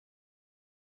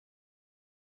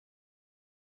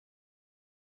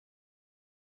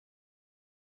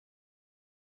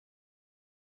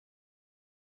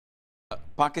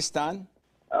Pakistan.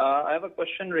 I have a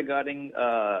question regarding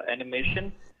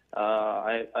animation.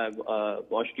 I've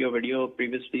watched your video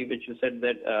previously, which you said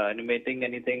that animating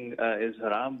anything is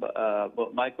haram.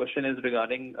 But my question is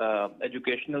regarding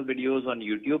educational videos on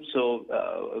YouTube. So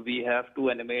we have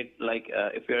to animate, like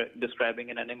if you're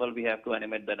describing an animal, we have to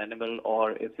animate that animal,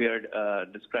 or if we're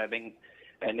describing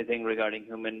anything regarding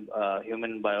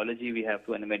human biology, we have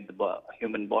to animate the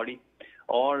human body,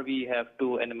 or we have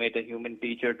to animate a human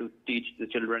teacher to teach the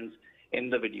children in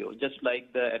the video, just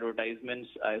like the advertisements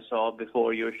I saw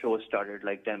before your show started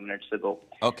like 10 minutes ago.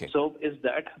 Okay. So is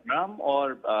that haram,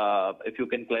 or if you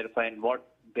can clarify in what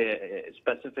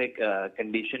specific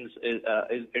conditions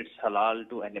it's halal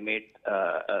to animate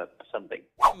something?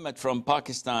 Muhammad from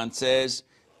Pakistan says,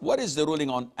 what is the ruling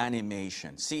on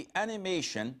animation? See,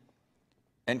 animation,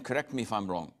 and correct me if I'm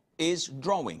wrong, is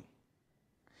drawing.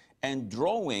 And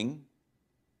drawing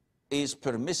is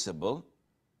permissible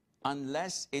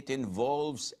unless it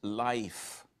involves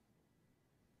life.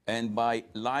 And by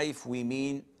life, we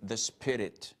mean the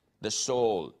spirit, the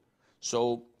soul.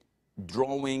 So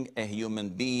drawing a human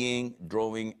being,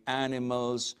 drawing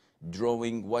animals,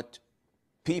 drawing what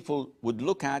people would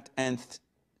look at and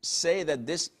say that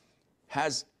this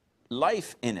has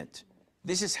life in it.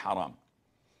 This is haram.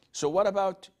 So what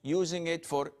about using it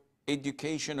for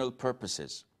educational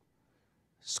purposes?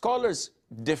 Scholars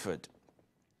differed.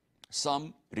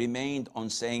 Some remained on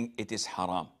saying it is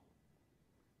haram,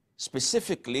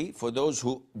 specifically for those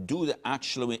who do the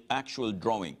actual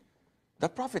drawing. The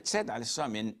Prophet said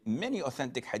in many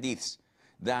authentic hadiths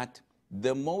that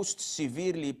the most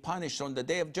severely punished on the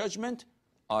Day of Judgment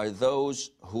are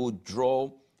those who draw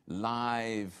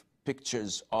live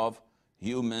pictures of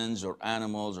humans or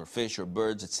animals or fish or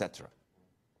birds, etc.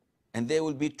 And they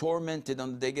will be tormented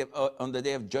on the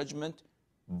Day of Judgment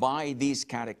by these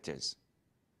characters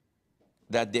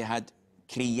that they had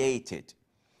created.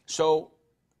 So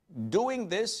doing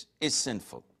this is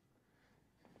sinful.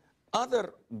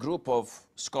 Other group of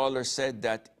scholars said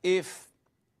that if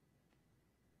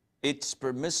it's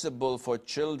permissible for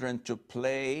children to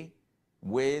play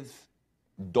with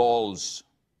dolls,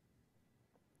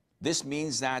 this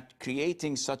means that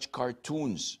creating such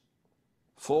cartoons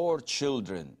for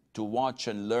children to watch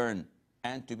and learn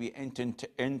and to be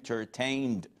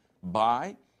entertained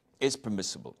by is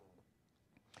permissible.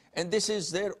 And this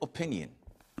is their opinion.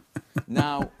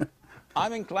 Now,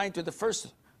 I'm inclined to the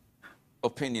first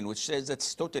opinion, which says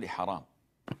that's totally haram.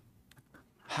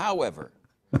 However,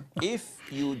 if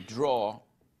you draw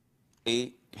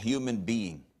a human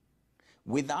being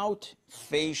without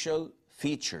facial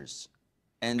features,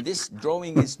 and this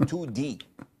drawing is 2D,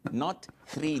 not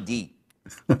 3D.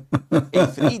 A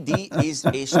 3D is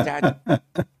a statue.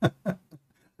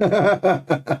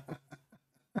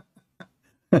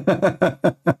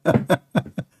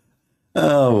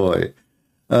 Oh boy.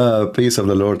 Peace of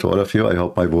the Lord to all of you. I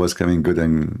hope my voice is coming good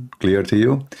and clear to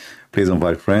you. Please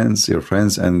invite friends, your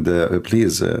friends, and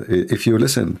please, if you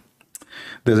listen,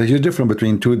 there's a huge difference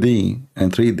between 2D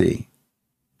and 3D.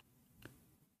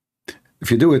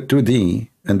 If you do it 2D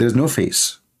and there's no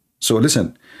face, so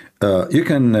listen, you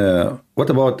can, what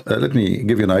about, let me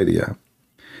give you an idea.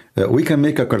 We can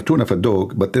make a cartoon of a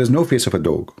dog, but there's no face of a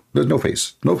dog. There's no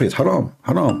face. No face. Haram.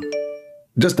 Haram.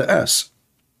 Just the ass.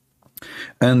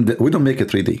 And we don't make it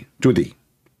 3D, 2D.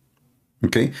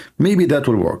 Okay? Maybe that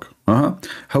will work.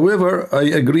 However, I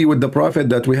agree with the Prophet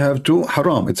that we have to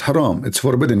haram. It's haram. It's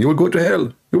forbidden. You will go to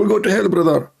hell. You will go to hell,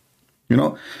 brother. You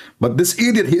know? But this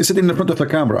idiot, he is sitting in front of a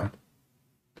camera.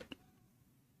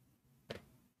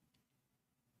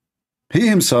 He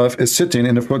himself is sitting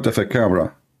in front of a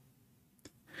camera.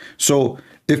 So,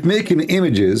 if making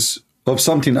images of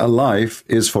something alive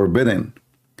is forbidden,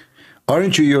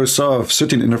 aren't you yourself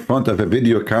sitting in front of a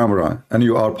video camera and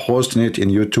you are posting it in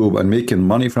YouTube and making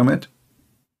money from it?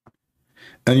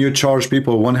 And you charge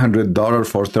people $100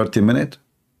 for 30-minute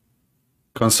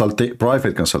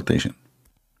private consultation.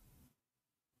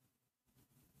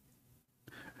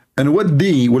 And what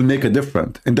D will make a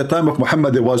difference? In the time of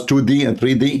Muhammad, there was 2D and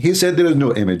 3D. He said there is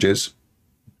no images.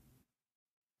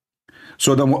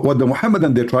 So what the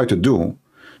Muhammadan they try to do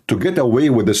to get away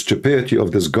with the stupidity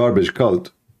of this garbage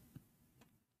cult,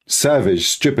 savage,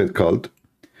 stupid cult,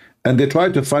 and they try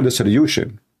to find a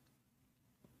solution.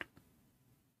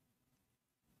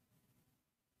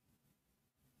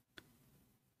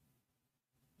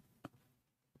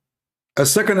 A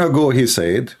second ago he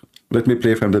said, let me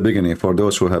play from the beginning for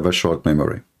those who have a short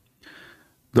memory.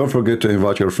 Don't forget to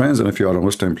invite your friends, and if you are a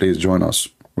Muslim, please join us.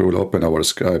 We will open our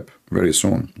Skype very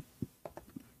soon.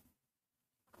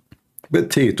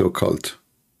 Potato cult.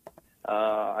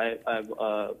 I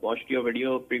watched your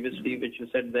video previously, which you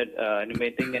said that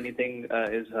animating anything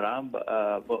is haram.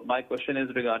 But my question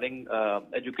is regarding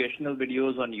educational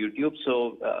videos on YouTube.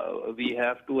 So we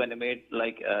have to animate,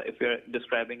 like if we're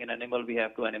describing an animal, we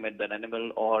have to animate that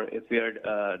animal, or if we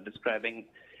are describing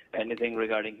anything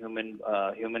regarding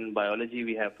human biology,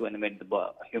 we have to animate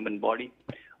the human body,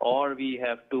 or we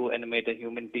have to animate a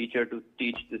human teacher to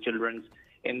teach the children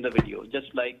in the video, just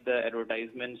like the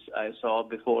advertisements I saw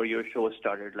before your show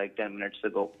started like 10 minutes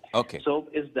ago. Okay. So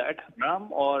is that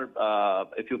haram, or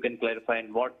if you can clarify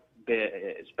in what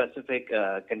specific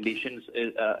conditions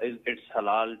is it's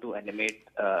halal to animate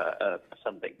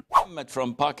something? Muhammad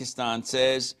from Pakistan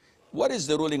says, what is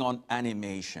the ruling on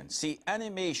animation? See,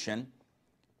 animation,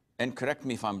 and correct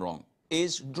me if I'm wrong,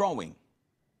 is drawing.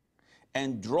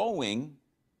 And drawing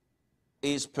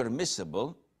is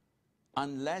permissible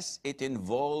unless it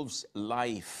involves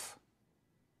life.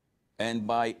 And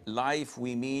by life,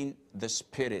 we mean the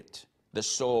spirit, the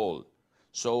soul.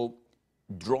 So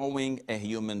drawing a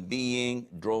human being,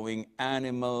 drawing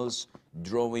animals,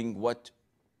 drawing what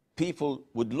people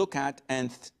would look at and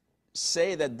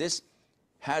say that this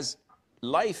has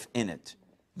life in it.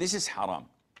 This is haram.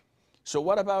 So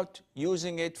what about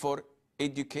using it for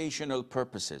educational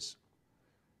purposes?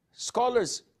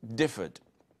 Scholars differed.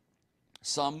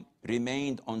 Some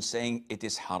remained on saying it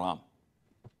is haram,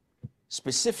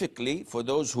 specifically for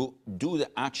those who do the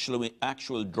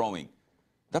actual drawing.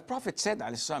 The Prophet said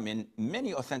in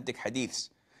many authentic hadiths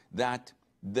that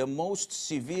the most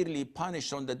severely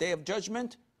punished on the Day of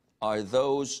Judgment are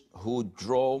those who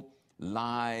draw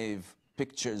live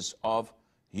pictures of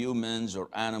humans or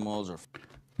animals. Or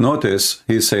Notice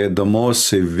he said the most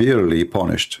severely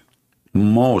punished.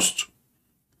 Most.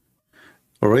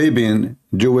 Raping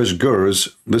Jewish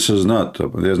girls, this is not,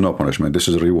 there's no punishment, this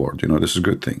is a reward, this is a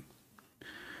good thing.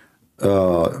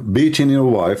 Beating your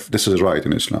wife, this is right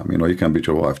in Islam, you can beat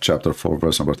your wife, chapter 4,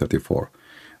 verse number 34.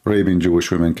 Raping Jewish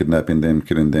women, kidnapping them,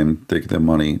 killing them, taking their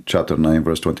money, chapter 9,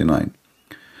 verse 29.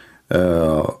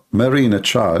 Marrying a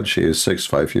child, she is 6,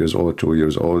 5 years old, 2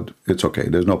 years old, it's okay,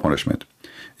 there's no punishment.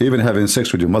 Even having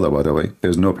sex with your mother, by the way,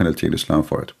 there's no penalty in Islam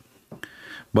for it.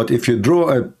 But if you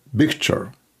draw a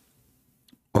picture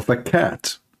of a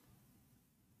cat,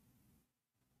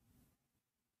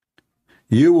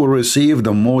 you will receive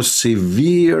the most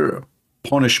severe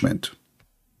punishment.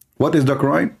 What is the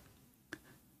crime?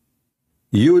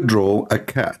 You draw a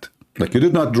cat. Like, you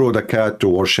did not draw the cat to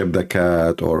worship the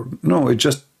cat, or no, it's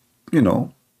just,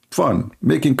 fun,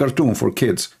 making cartoon for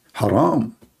kids.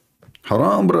 Haram.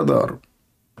 Haram, brother.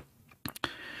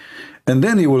 And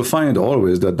then you will find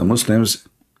always that the Muslims,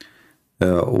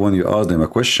 when you ask them a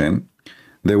question,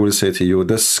 they will say to you,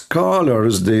 the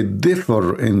scholars, they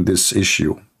differ in this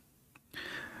issue.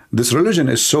 This religion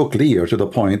is so clear to the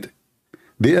point,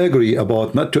 they agree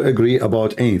about not to agree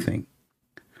about anything.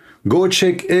 Go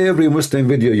check every Muslim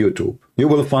video YouTube. You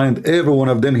will find every one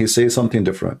of them, he says something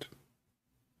different.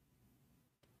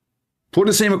 For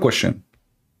the same question.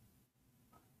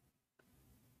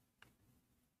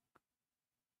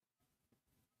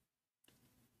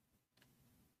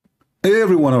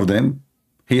 Every one of them,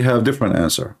 he have different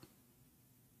answer.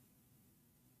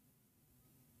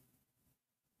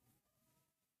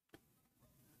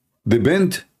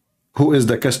 Depend who is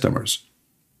the customers.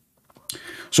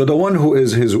 So the one who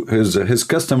is his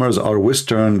customers are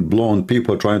Western blonde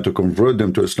people trying to convert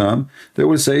them to Islam, they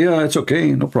will say, yeah, it's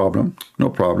okay, no problem,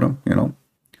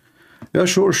 Yeah,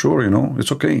 sure,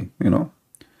 it's okay,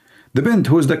 Depend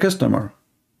who is the customer.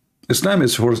 Islam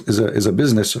is a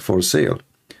business for sale.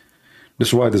 This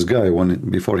is why this guy,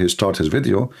 before he starts his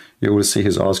video, you will see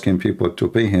he's asking people to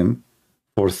pay him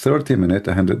for 30 minutes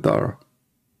 $100.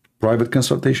 Private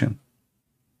consultation.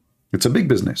 It's a big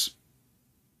business.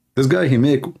 This guy, he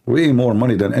make way more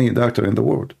money than any doctor in the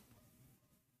world.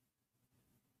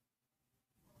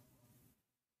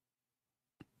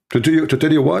 To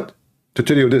tell you what? To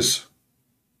tell you this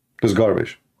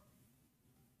garbage.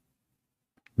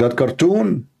 That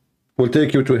cartoon will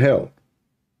take you to hell.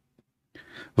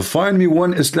 Find me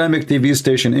one Islamic TV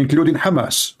station, including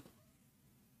Hamas.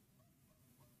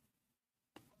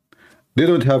 They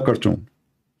don't have cartoon.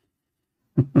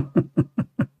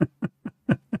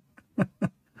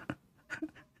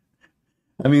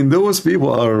 I mean, those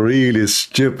people are really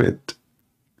stupid.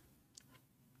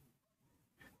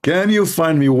 Can you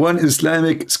find me one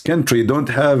Islamic country don't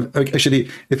have, actually,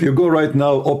 if you go right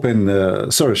now,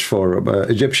 open search for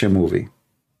Egyptian movie,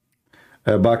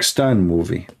 Pakistan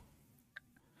movie,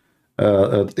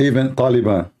 even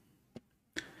Taliban.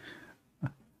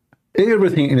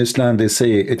 Everything in Islam, they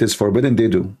say it is forbidden, they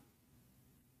do.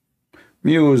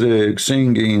 Music,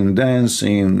 singing,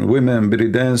 dancing, women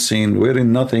belly dancing,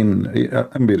 wearing nothing,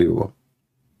 unbelievable.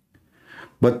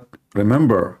 But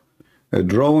remember,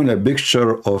 drawing a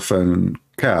picture of a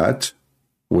cat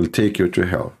will take you to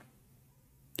hell.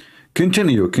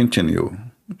 Continue, continue,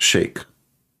 Sheikh.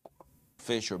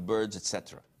 Fish or birds,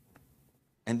 etc.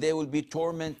 And they will be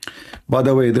tormented. By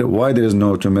the way, why there is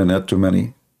no too many, not too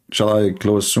many? Shall I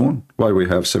close soon? Why we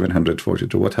have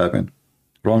 742? What happened?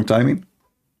 Wrong timing?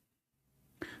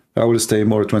 I will stay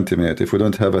more 20 minutes. If we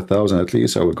don't have 1,000 at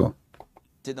least, I will go.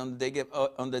 On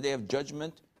the day of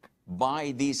judgment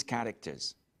by these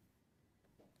characters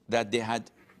that they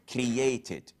had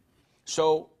created.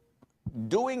 So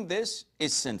doing this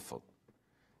is sinful.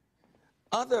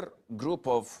 Other group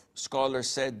of scholars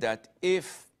said that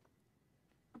if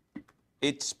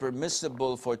it's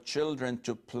permissible for children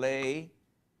to play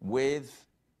with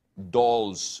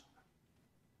dolls,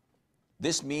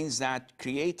 this means that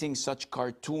creating such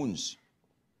cartoons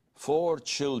for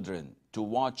children to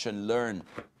watch and learn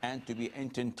and to be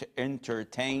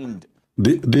entertained.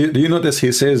 Do you notice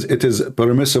he says it is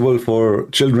permissible for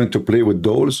children to play with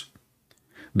dolls?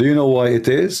 Do you know why it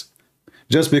is?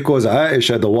 Just because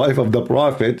Aisha, the wife of the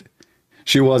Prophet,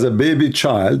 she was a baby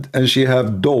child and she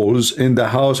had dolls in the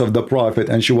house of the Prophet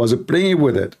and she was playing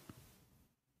with it.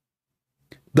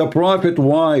 The Prophet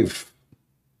wife,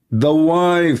 the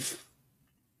wife,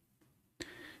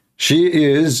 she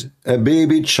is a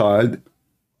baby child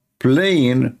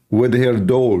playing with her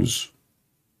dolls.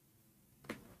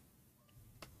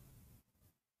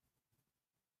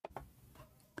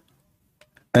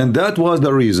 And that was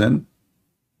the reason,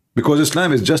 because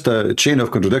Islam is just a chain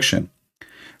of contradiction.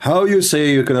 How you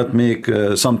say you cannot make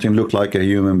something look like a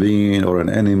human being or an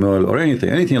animal or anything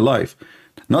in life.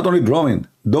 Not only drawing,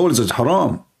 dolls is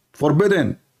haram,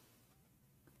 forbidden.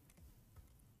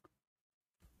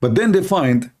 But then they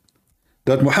find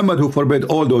that Muhammad, who forbade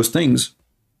all those things,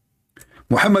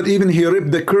 Muhammad even he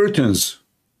ripped the curtains.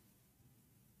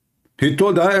 He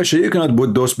told Aisha, you cannot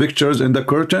put those pictures in the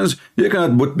curtains, you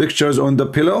cannot put pictures on the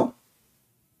pillow.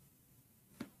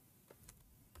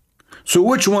 So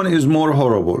which one is more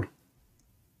horrible?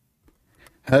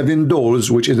 Having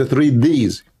dolls, which is the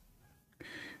 3Ds.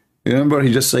 Remember,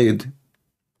 he just said,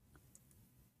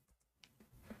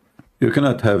 you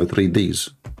cannot have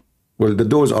 3Ds. Well, the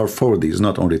dolls are 4Ds,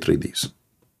 not only 3Ds.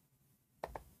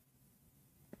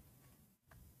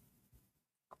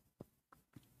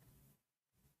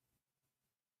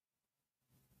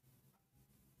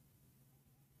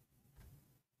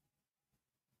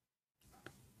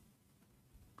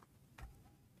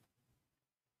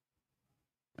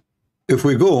 If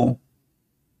we go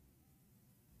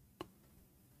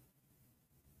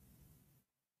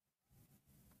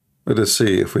let us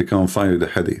see if we can find the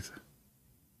hadith.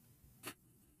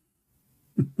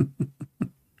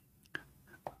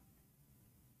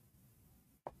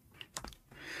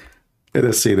 Let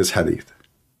us see this hadith.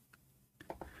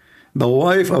 The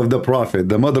wife of the Prophet,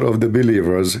 the mother of the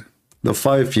believers, the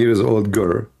 5-year-old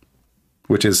girl,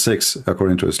 which is 6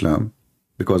 according to Islam,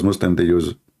 because Muslims they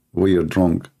use weird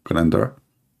wrong calendar.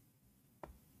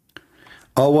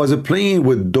 I was playing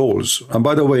with dolls. And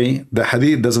by the way, the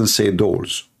hadith doesn't say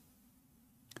dolls.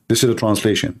 This is a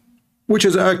translation, which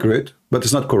is accurate, but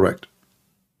it's not correct.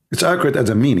 It's accurate as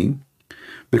a meaning,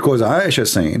 because Aisha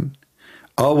is saying,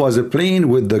 I was playing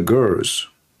with the girls.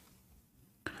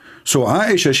 So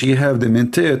Aisha, she have the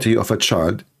mentality of a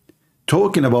child,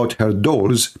 talking about her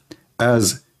dolls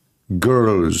as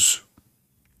girls.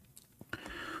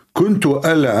 كنت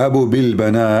ألعب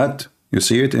بالبنات. You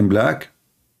see it in black?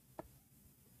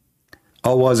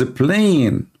 I was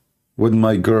playing with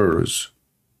my girls.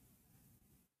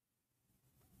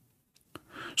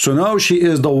 So now she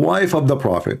is the wife of the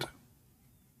Prophet.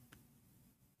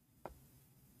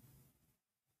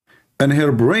 And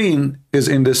her brain is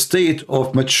in the state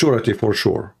of maturity for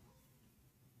sure.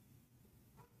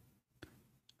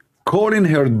 Calling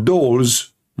her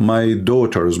dolls my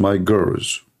daughters, my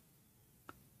girls.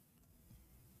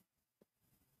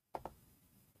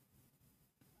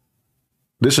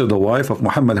 This is the wife of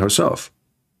Muhammad herself.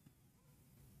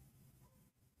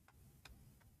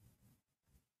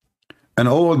 And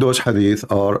all those hadith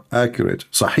are accurate,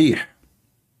 sahih.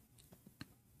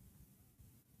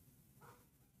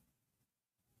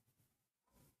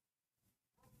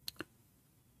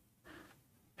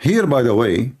 Here, by the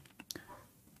way,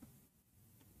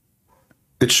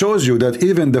 it shows you that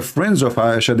even the friends of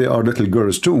Aisha, they are little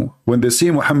girls too. When they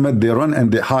see Muhammad, they run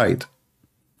and they hide.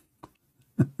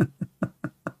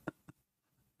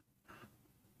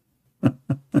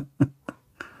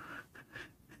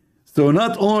 So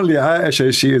not only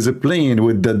Aisha, she is playing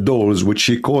with the dolls, which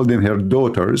she called them her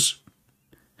daughters,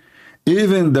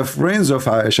 even the friends of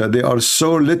Aisha, they are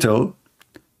so little,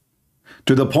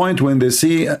 to the point when they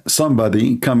see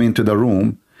somebody come into the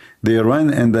room, they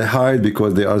run and they hide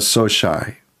because they are so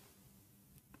shy.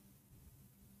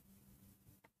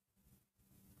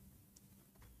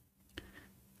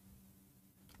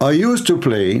 I used to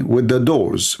play with the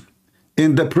dolls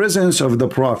in the presence of the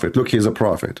prophet. Look, he's a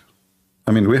prophet.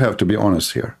 I mean, we have to be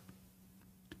honest here.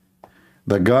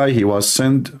 The guy, he was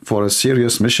sent for a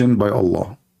serious mission by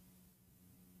Allah.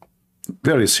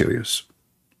 Very serious.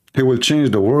 He will change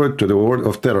the word to the word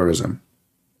of terrorism.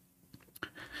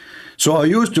 So I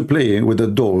used to play with the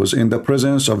dolls in the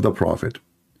presence of the prophet.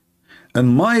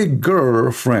 And my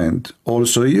girlfriend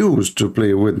also used to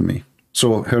play with me.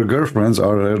 So her girlfriends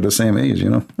are the same age, you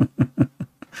know.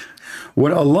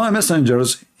 When Allah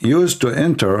messengers used to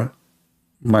enter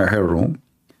her room,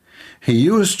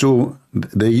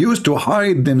 they used to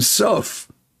hide themselves.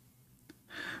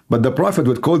 But the prophet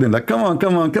would call them like, come on,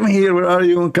 come here, where are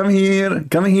you? Come here,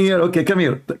 okay, come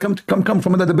here, come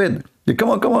from under the bed. Come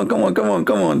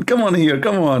on here,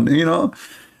 come on, you know.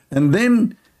 And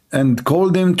then, call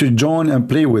them to join and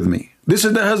play with me. This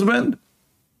is the husband,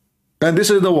 and this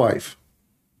is the wife.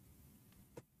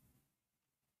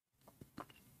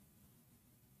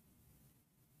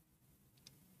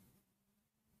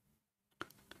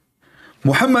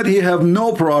 Muhammad, he have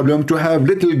no problem to have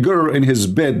little girl in his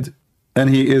bed, and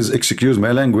he is, excuse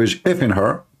my language, effing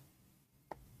her.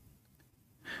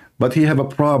 But he have a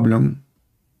problem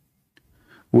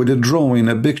with drawing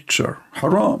a picture.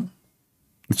 Haram.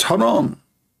 It's haram.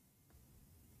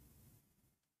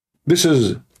 This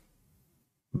is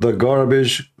the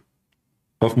garbage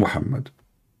of Muhammad.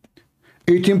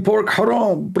 Eating pork,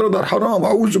 haram. Brother, haram.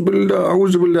 A'udhu billah,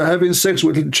 a'udhu billah. Having sex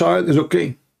with a child is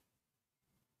okay.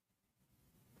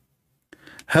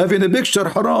 Having a picture,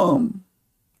 haram.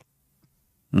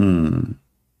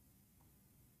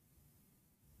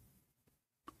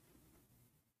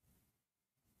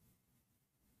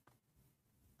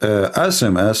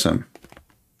 Asim.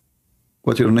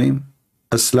 What's your name?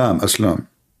 Aslam.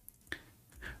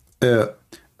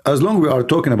 As long as we are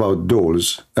talking about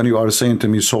dolls, and you are saying to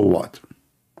me, so what?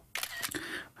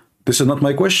 This is not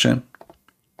my question.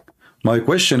 My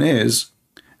question is,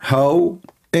 how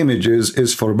images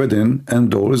is forbidden and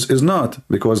dolls is not?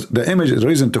 Because the image, the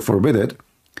reason to forbid it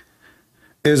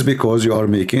is because you are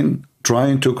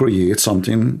trying to create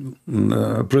something,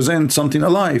 present something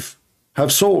alive,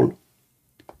 have soul.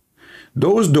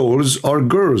 Those dolls are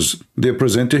girls. They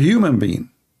present a human being.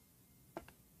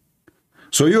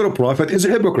 So your prophet is a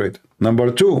hypocrite.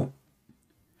 Number two,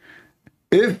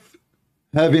 if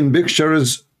having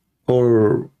pictures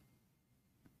or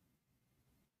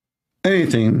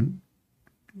anything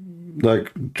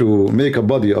like to make a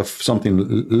body of something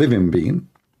living being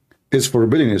is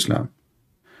forbidden in Islam,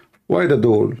 why the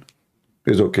doll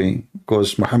is okay?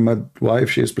 Because Muhammad's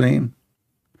wife, she is playing.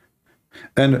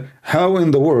 And how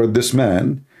in the world this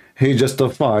man, he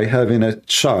justify having a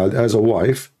child as a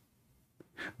wife,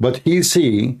 but he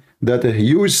see that a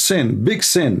huge sin, big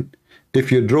sin, if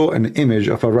you draw an image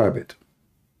of a rabbit.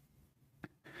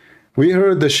 We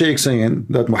heard the Sheikh saying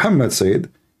that Muhammad said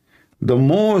the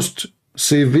most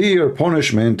severe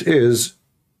punishment is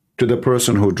to the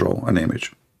person who draw an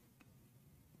image.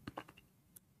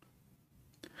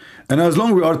 And as long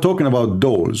as we are talking about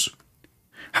dolls,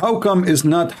 how come it's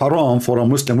not haram for a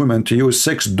Muslim woman to use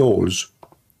sex dolls?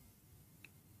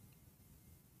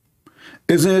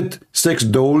 Isn't it sex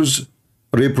dolls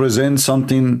represent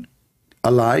something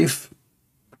alive?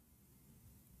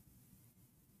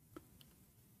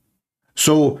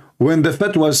 So when the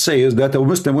fatwa says that a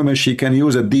Muslim woman, she can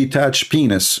use a detached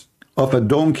penis of a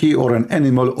donkey or an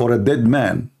animal or a dead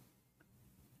man,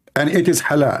 and it is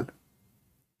halal,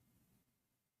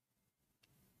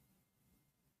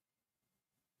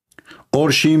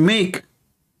 or she make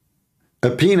a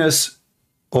penis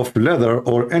of leather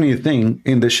or anything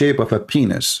in the shape of a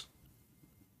penis.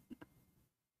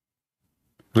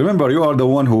 Remember, you are the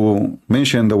one who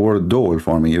mentioned the word doll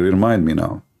for me. You remind me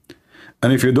now.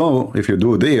 And if you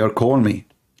do dare, call me.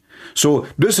 So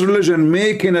this religion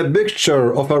making a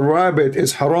picture of a rabbit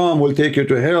is haram, will take you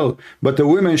to hell. But the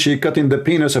woman, she cutting the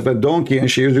penis of a donkey and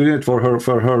she is doing it for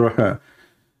her.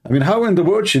 I mean, how in the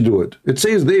world she do it? It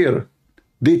says there,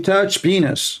 detached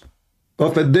penis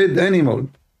of a dead animal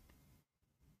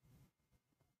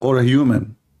or a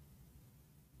human.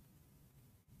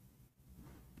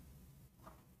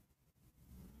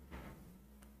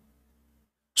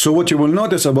 So what you will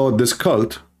notice about this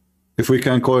cult, if we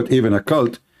can call it even a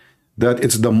cult, that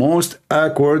it's the most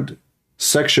awkward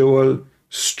sexual,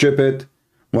 stupid.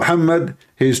 Muhammad,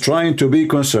 he's trying to be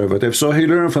conservative, so he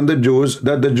learned from the Jews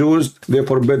that the Jews, they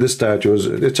forbid the statues,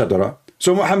 etc.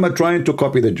 So Muhammad trying to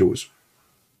copy the Jews.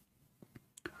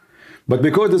 But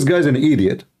because this guy's an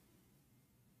idiot,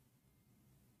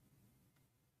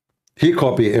 he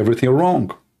copied everything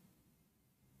wrong.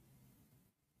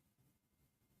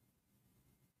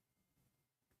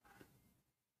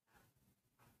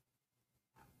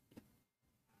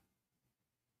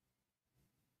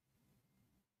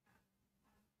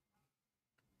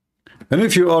 And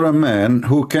if you are a man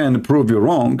who can prove you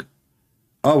wrong,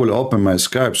 I will open my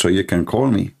Skype so you can call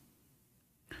me.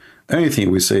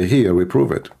 Anything we say here, we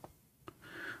prove it.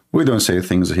 We don't say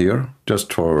things here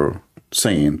just for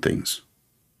saying things.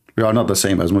 We are not the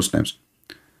same as Muslims.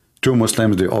 Two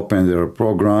Muslims, they open their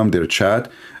program, their chat.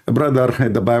 Brother,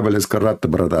 the Bible is corrupt,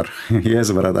 brother.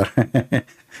 Yes, brother.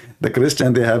 The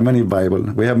Christian, they have many Bible.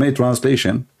 We have many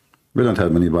translation. We don't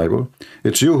have many Bible.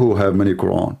 It's you who have many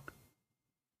Quran.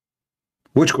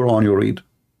 Which Quran you read?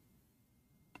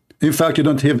 In fact,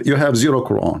 you have zero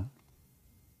Quran.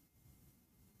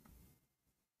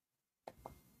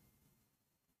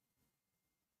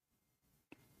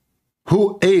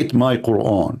 Who ate my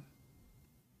Quran?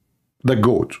 The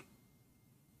goat.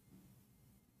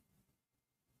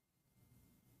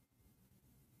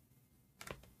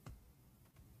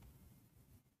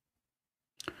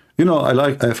 You know,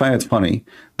 I find it funny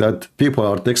that people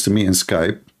are texting me in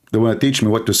Skype. They want to teach me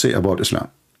what to say about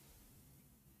Islam.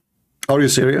 Are you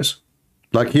serious?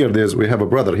 Like here, we have a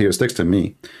brother here texting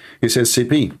me. He says,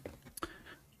 CP,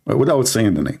 without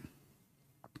saying the name.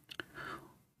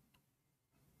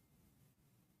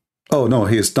 Oh, no,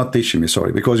 he is not teaching me,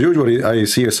 sorry. Because usually I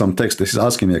see some text that he's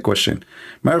asking me a question.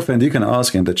 My friend, you can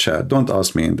ask in the chat. Don't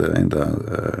ask me in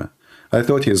the I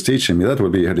thought he was teaching me. That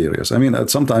would be hilarious. I mean, at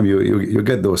some time you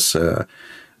get those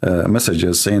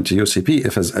messages saying to you, CP,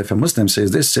 if a Muslim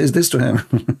says this to him.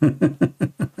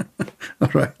 All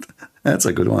right, that's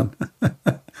a good one.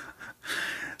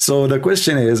 So the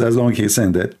question is, as long as he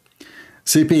sent it,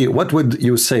 CP, what would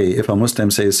you say if a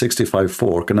Muslim says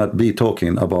 65:4 cannot be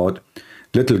talking about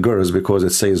little girls because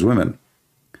it says women?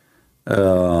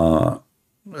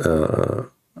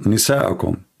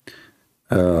 Nisa'akum.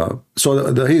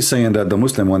 So he's saying that the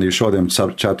Muslim, when you show them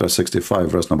chapter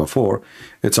 65, verse number 4,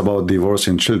 it's about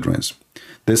divorcing children.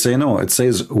 They say, no, it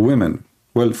says women.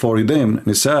 Well, for them,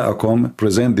 Nisa'akum,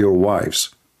 present your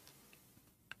wives.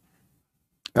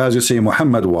 As you see,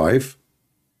 Muhammad's wife,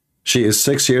 she is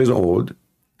 6 years old,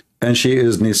 and she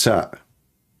is Nisa.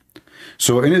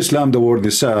 So in Islam, the word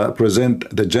Nisa present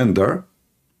the gender,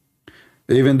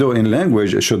 even though in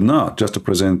language it should not just to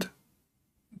present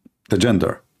the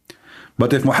gender.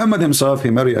 But if Muhammad himself, he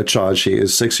married a child, she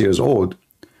is 6 years old,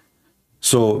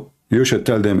 so you should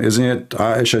tell them, isn't it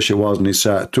Aisha, she was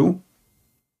Nisa too?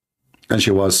 And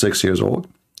she was 6 years old.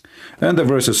 And the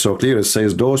verse is so clear, it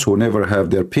says, those who never have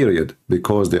their period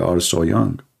because they are so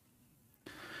young.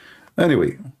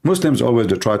 Anyway, Muslims always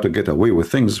try to get away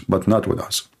with things, but not with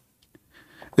us.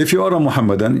 If you are a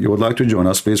Muhammadan, you would like to join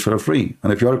us, please feel free.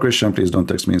 And if you are a Christian, please don't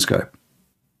text me in Skype.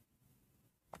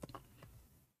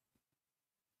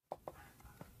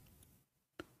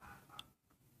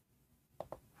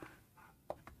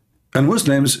 And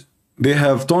Muslims, they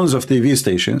have tons of TV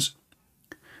stations.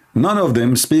 None of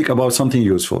them speak about something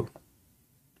useful.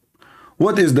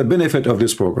 What is the benefit of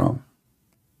this program?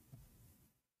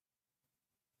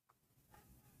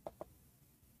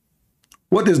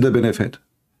 What is the benefit?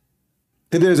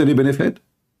 If there is any benefit,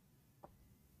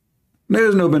 there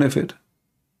is no benefit.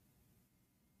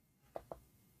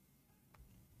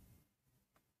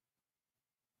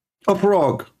 A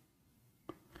frog.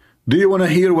 Do you want to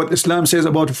hear what Islam says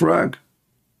about a frog?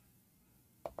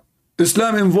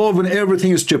 Islam involved in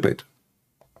everything is stupid.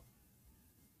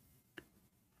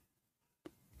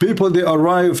 People, they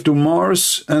arrive to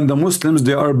Mars, and the Muslims,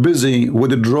 they are busy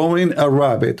with drawing a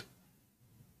rabbit.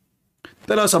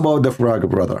 Tell us about the frog,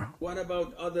 brother. What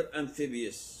about other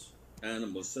amphibious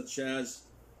animals, such as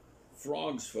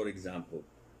frogs, for example?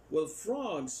 Well,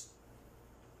 frogs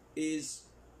is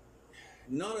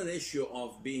not an issue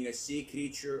of being a sea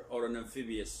creature or an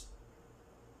amphibious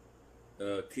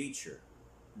creature.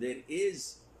 There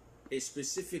is a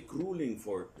specific ruling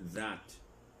for that,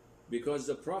 because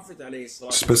the Prophet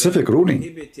specific ruling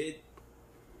prohibited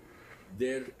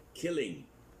their killing.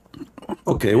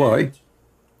 Okay, why?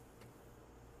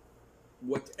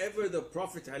 Whatever the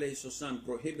Prophet ﷺ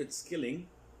prohibits killing,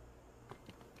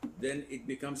 then it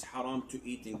becomes haram to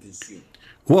eat and consume.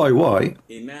 Why?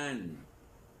 A man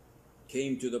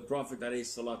came to the Prophet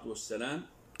ﷺ,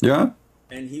 yeah,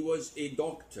 and he was a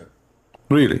doctor.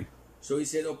 Really? So he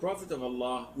said, "O Prophet of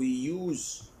Allah, we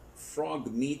use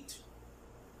frog meat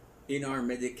in our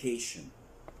medication."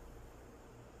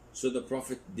 So the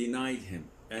Prophet denied him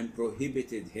and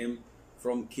prohibited him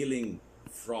from killing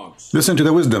frogs. Listen to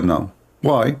the wisdom now.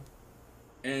 Why?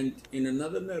 And in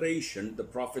another narration, the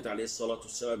Prophet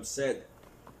ﷺ said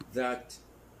that,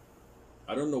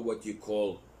 I don't know what you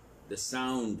call the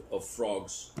sound of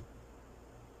frogs,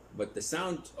 but the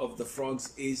sound of the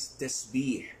frogs is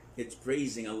tasbih. It's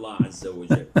praising Allah Azza wa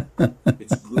Jal.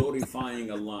 It's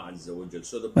glorifying Allah Azza wa Jal.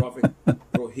 So the Prophet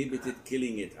prohibited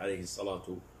killing it, alayhi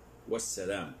salatu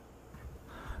wassalam.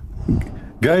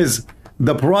 Guys,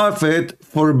 the Prophet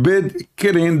forbid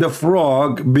killing the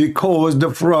frog because the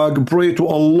frog pray to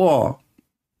Allah.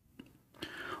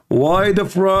 Why the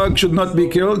frog should not be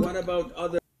killed? What about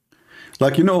other?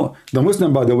 Like, you know, the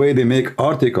Muslim, by the way, they make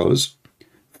articles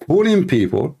fooling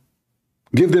people,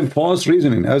 give them false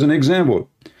reasoning. As an example,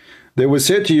 they will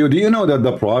say to you, do you know that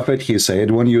the Prophet, he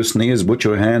said, when you sneeze, put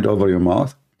your hand over your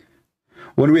mouth?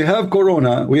 When we have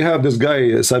Corona, we have this guy,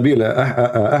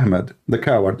 Sabila Ahmed, the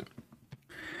coward.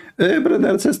 Brothers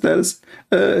and sisters,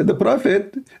 the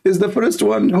Prophet is the first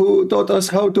one who taught us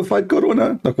how to fight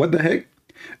Corona. Like, what the heck?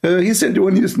 He said,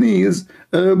 when you sneeze,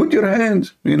 put your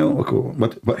hand, you know,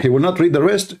 but he will not read the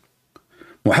rest.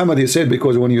 Muhammad, he said,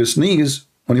 because when you sneeze,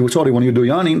 when you do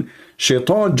yawning,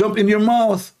 shaitan jump in your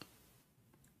mouth.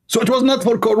 So it was not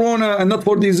for Corona and not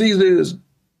for diseases.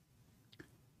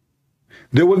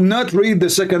 They will not read the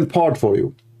second part for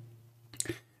you.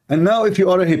 And now if you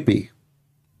are a hippie,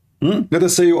 let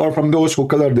us say you are from those who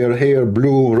color their hair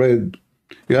blue, red,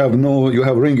 you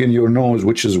have ring in your nose,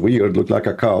 which is weird, look like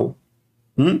a cow.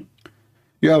 You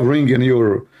have ring in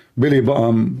your belly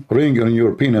button, ring in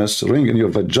your penis, ring in your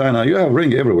vagina, you have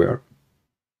ring everywhere.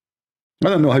 I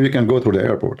don't know how you can go through the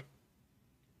airport.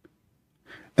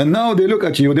 And now they look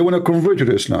at you, they want to convert you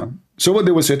to Islam. So what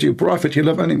they will say to you, Prophet, you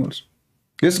love animals.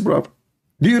 Yes, Prophet.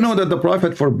 Do you know that the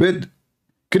Prophet forbid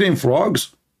killing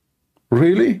frogs?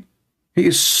 Really? He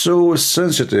is so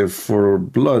sensitive for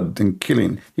blood and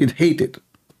killing. He'd hate it.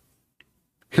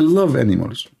 He loved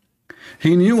animals.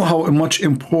 He knew how much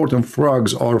important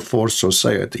frogs are for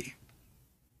society.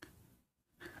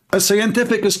 A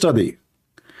scientific study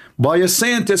by a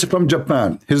scientist from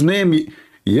Japan, his name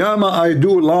Yama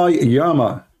Lai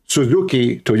Yama,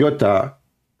 Suzuki, Toyota,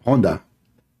 Honda.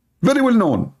 Very well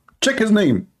known. Check his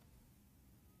name.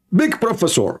 Big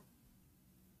professor.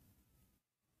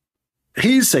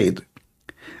 He said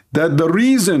that the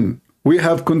reason we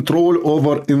have control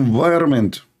over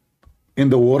environment in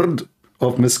the world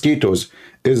of mosquitoes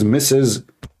is Mrs.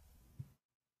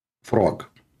 Frog.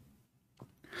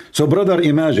 So brother,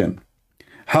 imagine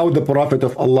how the Prophet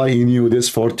of Allah, he knew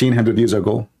this 1400 years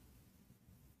ago.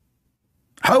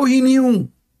 How he knew.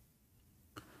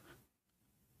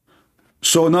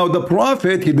 So now the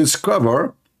Prophet, he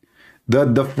discovered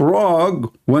that the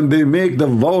frog, when they make the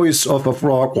voice of a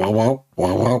frog, wow, wow,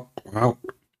 wow, wow, wow.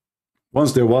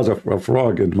 Once there was a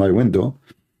frog in my window,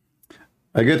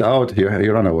 I get out here, he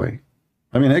run away.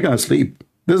 I mean, I can't sleep.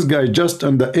 This guy just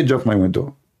on the edge of my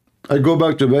window. I go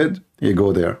back to bed, he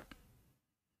go there.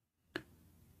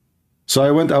 So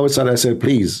I went outside, I said,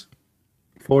 please,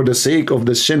 for the sake of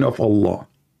the sin of Allah,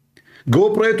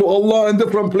 go pray to Allah in a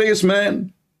different place,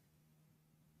 man.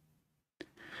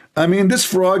 I mean, this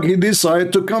frog, he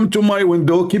decided to come to my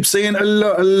window, keep saying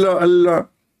Allah, Allah, Allah.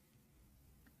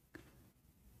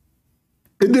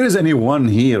 If there is anyone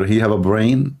here, he have a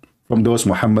brain from those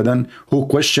Muhammadan who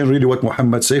question really what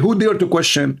Muhammad say, who dare to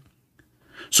question?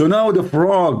 So now the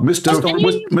frog,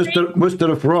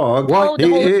 Mr. Frog,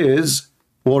 he is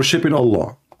worshipping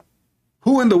Allah.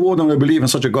 Who in the world will believe in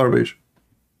such a garbage?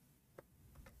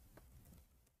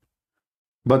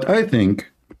 But I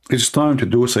think it's time to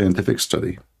do scientific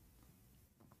study.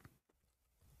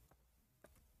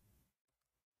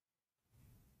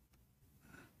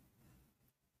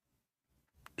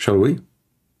 Shall we?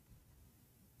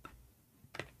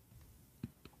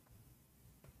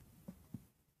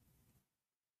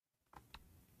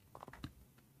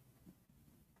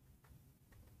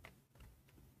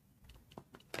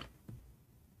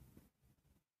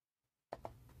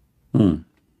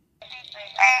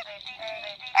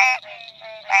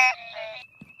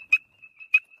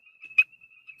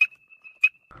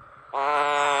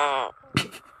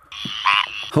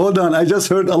 Hold on, I just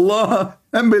heard Allah.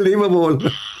 Unbelievable.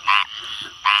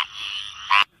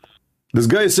 This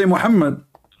guy is saying Muhammad.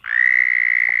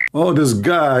 Oh, this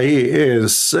guy, he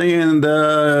is saying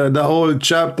the whole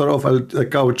chapter of a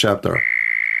cow chapter.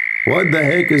 What the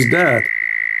heck is that?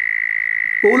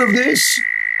 All of this?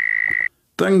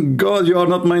 Thank God you are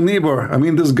not my neighbor. I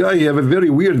mean, this guy, he have a very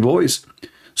weird voice.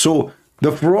 So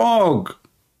the frog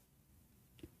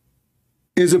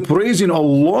is praising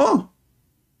Allah.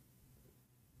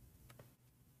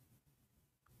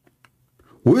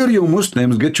 Where you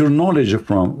Muslims get your knowledge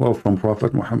from? Well, from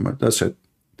Prophet Muhammad. That's it.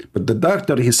 But the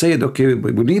doctor, he said, okay,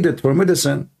 we need it for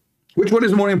medicine. Which one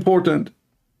is more important?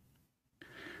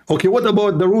 Okay, what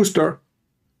about the rooster?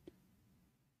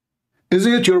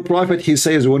 Isn't it your prophet, he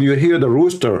says, when you hear the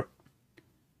rooster,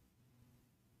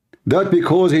 that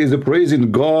because he is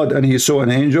praising God and he saw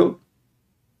an angel?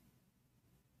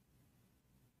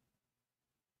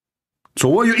 So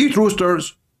why you eat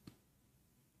roosters?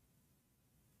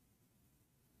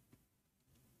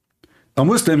 A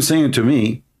Muslim saying to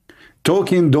me,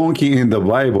 talking donkey in the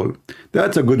Bible.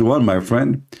 That's a good one, my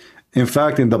friend. In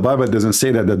fact, in the Bible, it doesn't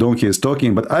say that the donkey is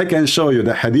talking, but I can show you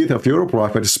the hadith of your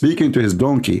prophet speaking to his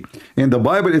donkey. In the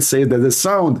Bible, it says that the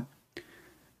sound,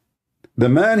 the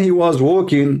man he was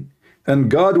walking,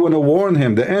 and God want to warn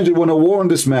him, the angel want to warn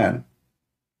this man.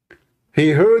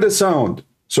 He heard the sound,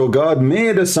 so God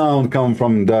made the sound come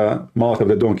from the mouth of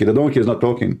the donkey. The donkey is not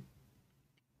talking.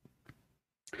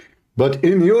 But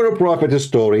in your prophet's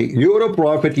story, your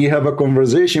prophet, he have a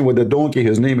conversation with the donkey.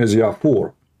 His name is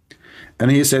Ya'fur.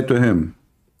 And he said to him,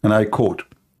 and I quote,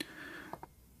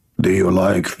 "Do you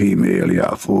like female,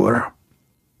 Ya'fur?"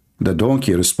 The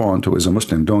donkey respond to, is a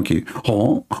Muslim donkey,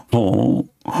 "Oh, oh,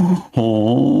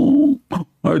 oh,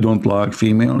 I don't like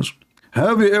females."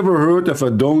 Have you ever heard of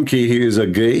a donkey he is a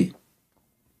gay?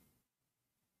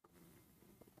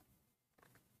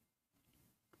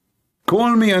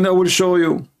 Call me and I will show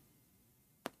you.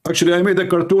 Actually, I made a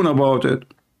cartoon about it.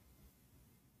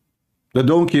 The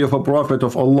donkey of a prophet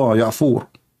of Allah, Ya'fur.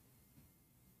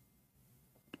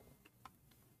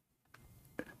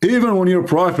 Even when your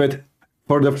prophet,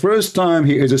 for the first time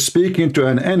he is speaking to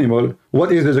an animal,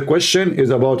 what is his question is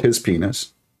about his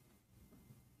penis.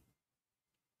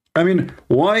 I mean,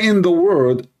 why in the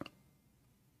world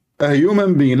a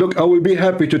human being, look, I will be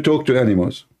happy to talk to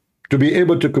animals, to be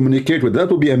able to communicate with, that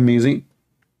would be amazing,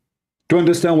 to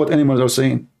understand what animals are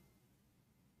saying.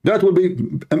 That would be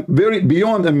very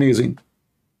beyond amazing.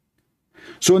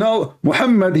 So now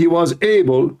Muhammad, he was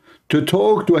able to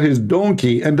talk to his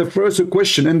donkey, and the first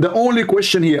question and the only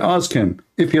question he asked him,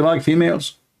 if he liked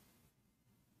females.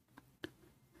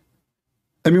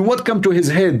 I mean, what come to his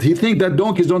head? He think that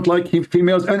donkeys don't like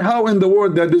females, and how in the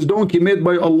world that this donkey made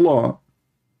by Allah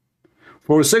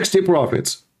for 60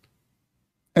 prophets,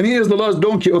 and he is the last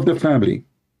donkey of the family,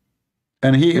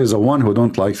 and he is the one who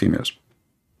don't like females.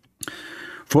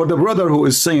 For the brother who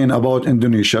is saying about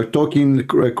Indonesia, talking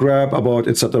crap about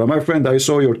etc. My friend, I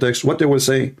saw your text. What they will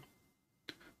say?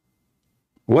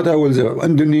 What I will say?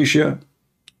 Indonesia?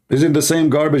 Is it the same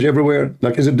garbage everywhere?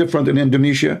 Like, is it different in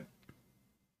Indonesia?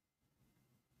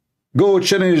 Go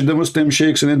challenge the Muslim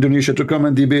sheikhs in Indonesia to come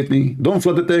and debate me. Don't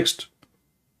flood the text.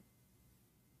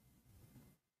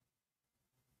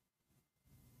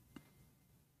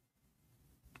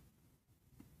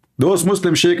 Those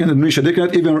Muslim sheikhs in Indonesia, they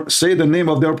cannot even say the name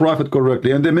of their prophet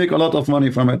correctly, and they make a lot of money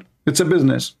from it. It's a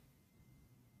business.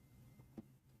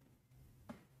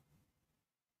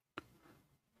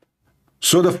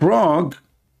 So the frog,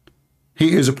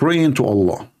 he is praying to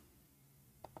Allah.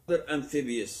 Other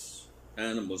amphibious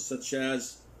animals, such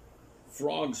as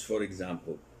frogs, for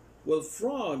example. Well,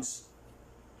 frogs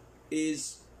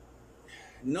is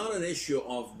not an issue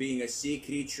of being a sea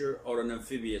creature or an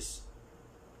amphibious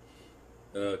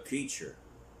creature.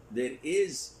 There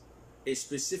is a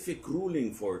specific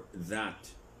ruling for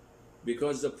that,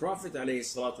 because the Prophet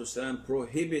ﷺ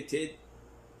prohibited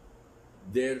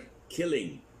their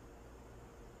killing,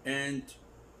 and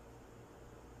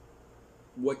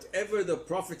whatever the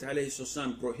Prophet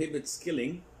ﷺ prohibits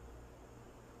killing,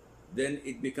 then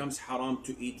it becomes haram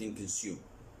to eat and consume.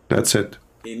 That's it.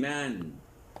 A man.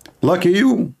 Lucky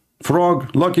you,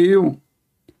 frog, lucky you.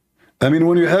 I mean,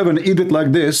 when you have an edict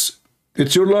like this,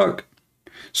 it's your luck.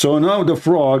 So now the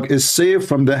frog is safe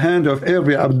from the hand of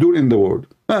every Abdul in the world.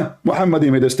 Muhammad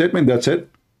made a statement, that's it.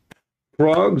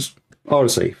 Frogs are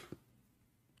safe.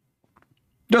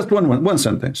 Just one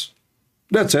sentence.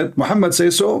 That's it. Muhammad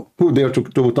says so. Who dare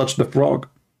to touch the frog?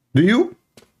 Do you?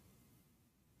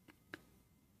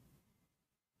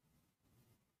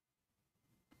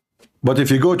 But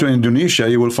if you go to Indonesia,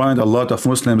 you will find a lot of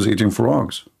Muslims eating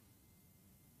frogs.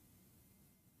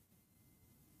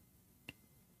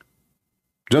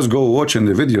 Just go watch in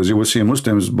the videos. You will see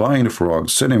Muslims buying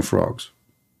frogs, selling frogs.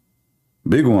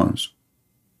 Big ones.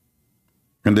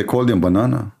 And they call them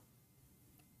banana.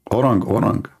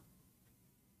 Orang.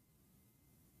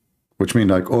 Which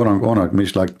means like orang,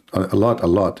 means like a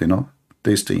lot, you know.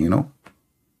 Tasty, you know.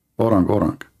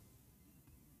 Orang.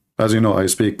 As you know, I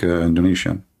speak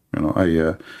Indonesian. You know,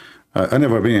 I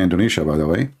never been in Indonesia, by the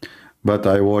way, but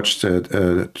I watched a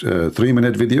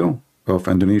 3-minute video of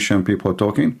Indonesian people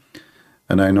talking,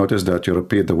 and I noticed that you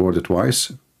repeat the word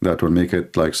twice. That will make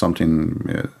it like something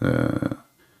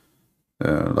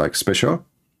like special.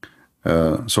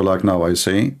 So like now I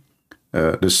say,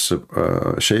 this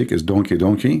sheikh is donkey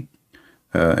donkey.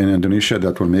 In Indonesia,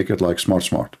 that will make it like smart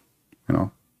smart, you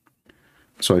know.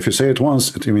 So if you say it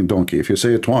once, it means donkey. If you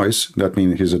say it twice, that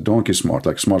means he's a donkey smart,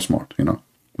 like smart smart, you know,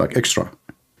 like extra.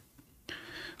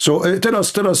 So tell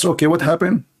us, okay, what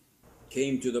happened?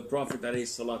 Came to the Prophet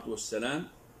ﷺ,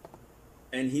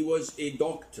 and he was a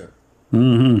doctor.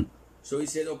 So he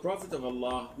said, "O Prophet of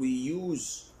Allah, we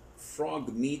use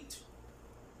frog meat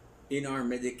in our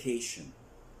medication."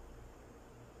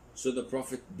 So the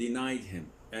Prophet denied him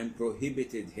and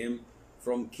prohibited him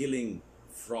from killing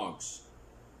frogs.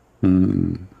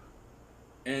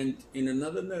 And in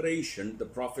another narration, the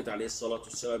Prophet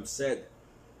ﷺ said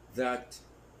that,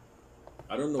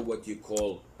 I don't know what you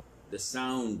call the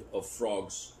sound of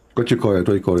frogs. What you call it?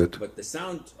 What do you call it? But the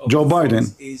sound of Joe Biden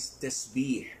frogs is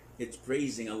tasbih. It's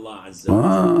praising Allah Azza wa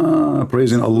Jalla.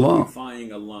 Praising Allah.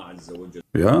 Glorifying Allah Azza wa Jalla.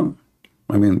 Yeah,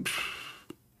 I mean,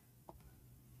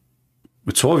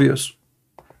 it's obvious.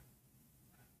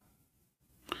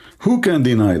 Who can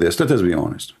deny this? Let us be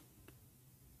honest.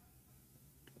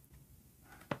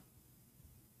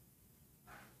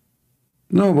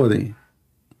 Nobody.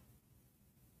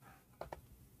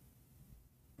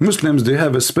 Muslims, they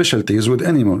have a specialties with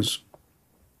animals.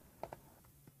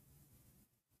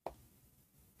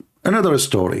 Another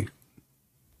story.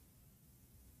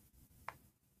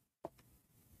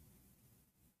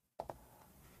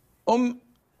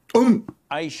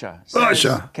 Aisha says,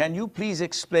 Aisha, can you please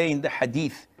explain the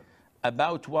hadith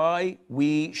about why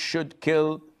we should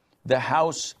kill the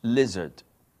house lizard?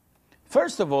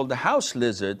 First of all, the house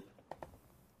lizard,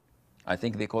 I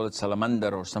think they call it salamander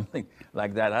or something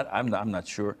like that. I'm not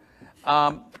sure.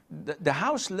 The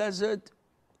house lizard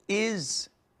is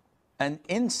an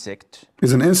insect.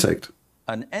 is an insect.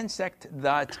 An insect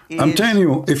that is... I'm telling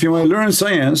you, if you want to learn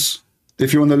science,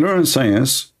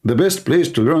 the best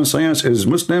place to learn science is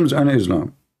Muslims and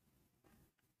Islam.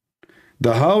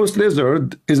 The house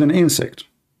lizard is an insect.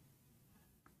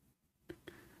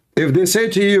 If they say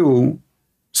to you,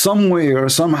 somewhere,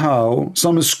 somehow,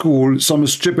 some school, some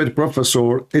stupid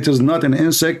professor, it is not an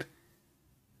insect,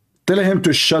 tell him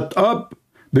to shut up,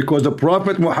 because the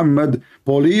Prophet Muhammad,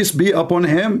 police be upon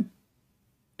him,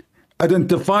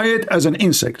 identify it as an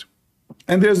insect.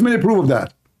 And there's many proof of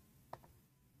that.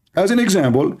 As an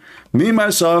example, me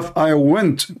myself, I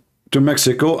went to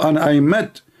Mexico and I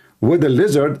met with a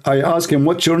lizard. I asked him,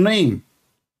 what's your name?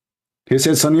 He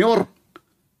said, Señor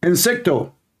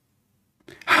Insecto.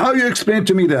 How you explain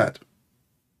to me that?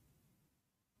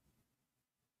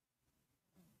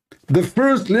 The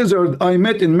first lizard I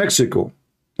met in Mexico,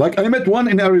 like I met one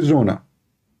in Arizona.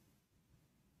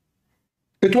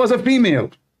 It was a female.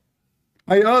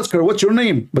 I asked her, what's your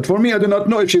name? But for me, I do not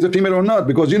know if she's a female or not,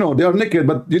 because, you know, they are naked,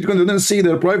 but you couldn't see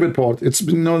their private part. It's,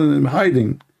 you know,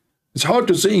 hiding. It's hard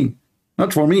to see.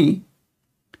 Not for me.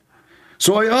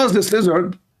 So I asked this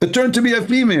lizard. It turned to be a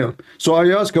female. So I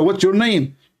asked her, what's your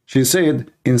name? She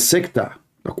said, Insecta.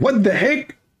 Like, what the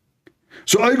heck?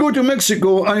 So I go to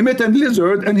Mexico, I met a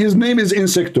lizard, and his name is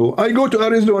Insecto. I go to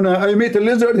Arizona, I met a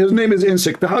lizard, his name is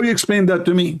Insecta. How do you explain that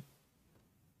to me?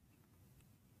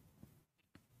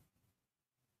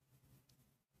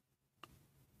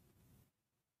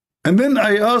 And then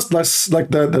I asked like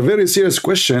the very serious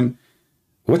question,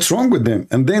 what's wrong with them?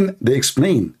 And then they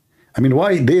explain. I mean,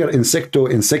 why they are Insecto,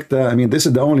 Insecta? I mean, this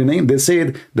is the only name. They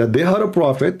said that they had a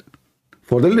prophet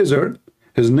for the lizard.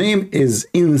 His name is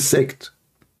Insect.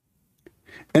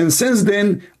 And since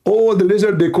then, all the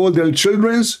lizard, they call their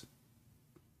children's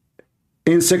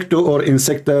Insecto or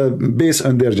Insecta based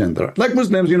on their gender. Like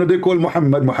Muslims, you know, they call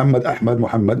Muhammad, Muhammad, Ahmad,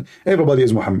 Muhammad. Everybody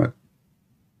is Muhammad.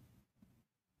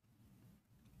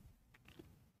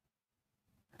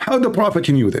 How the prophet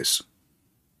knew this?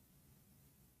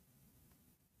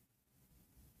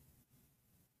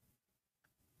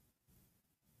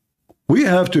 We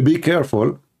have to be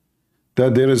careful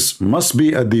that there must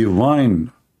be a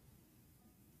divine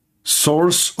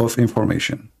source of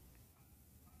information.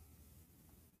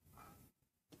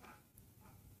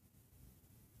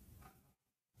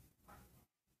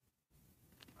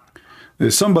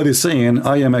 There's somebody saying,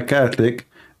 I am a Catholic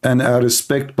and I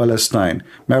respect Palestine.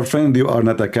 My friend, you are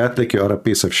not a Catholic, you are a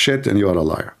piece of shit, and you are a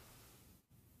liar.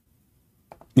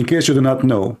 In case you do not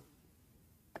know,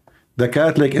 the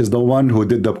Catholic is the one who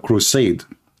did the crusade,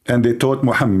 and they taught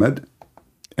Muhammad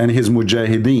and his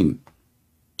mujahideen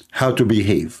how to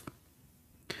behave.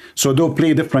 So don't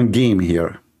play different game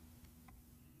here.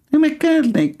 I'm a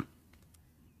Catholic.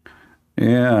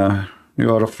 Yeah,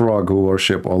 you are a frog who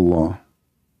worship Allah.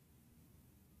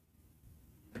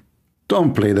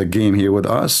 Don't play the game here with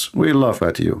us. We laugh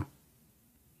at you.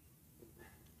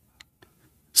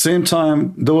 Same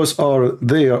time, those are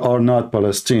not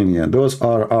Palestinian. Those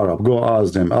are Arab. Go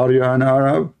ask them, are you an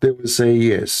Arab? They will say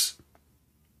yes.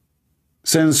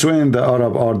 Since when the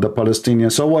Arab are the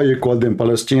Palestinians? So why you call them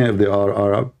Palestinian if they are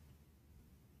Arab?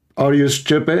 Are you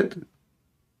stupid?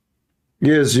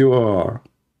 Yes, you are.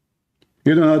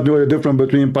 You do not know the difference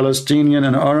between Palestinian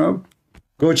and Arab?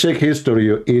 Go check history,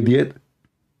 you idiot.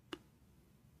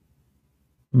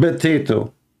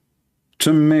 Potato,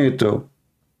 tomato,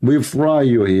 we fry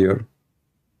you here.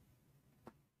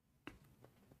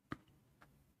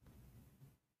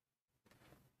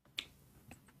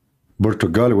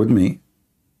 Portugal with me.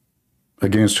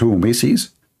 Against who?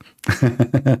 Macy's?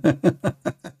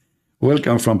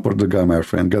 Welcome from Portugal, my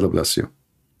friend. God bless you.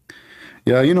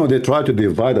 Yeah, you know, they try to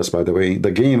divide us, by the way.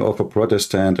 The game of a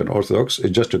Protestant and Orthodox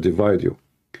is just to divide you.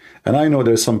 And I know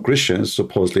there's some Christians,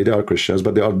 supposedly they are Christians,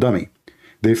 but they are dummy.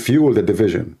 They fuel the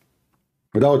division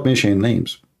without mentioning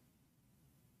names.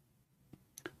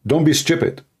 Don't be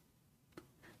stupid.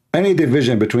 Any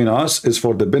division between us is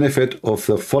for the benefit of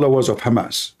the followers of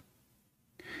Hamas.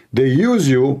 They use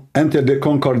you until they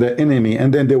conquer the enemy,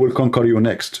 and then they will conquer you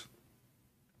next.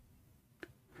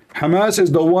 Hamas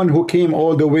is the one who came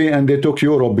all the way and they took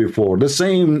Europe before. The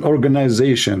same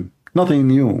organization, nothing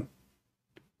new.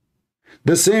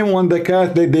 The same one, the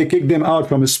Catholic, they kicked them out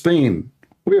from Spain.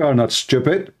 We are not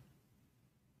stupid.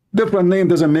 Different name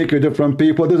doesn't make you different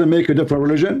people, doesn't make you different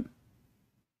religion.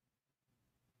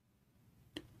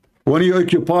 When you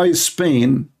occupy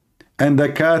Spain, and the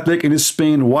Catholic in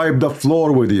Spain wipe the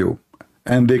floor with you,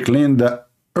 and they clean the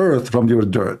earth from your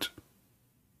dirt.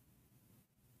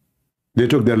 They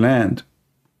took their land.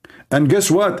 And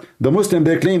guess what? The Muslims,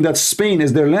 they claim that Spain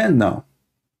is their land now.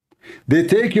 They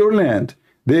take your land,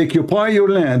 they occupy your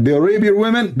land, they rape your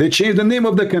women, they change the name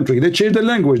of the country, they change the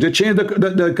language, they change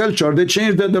the culture, they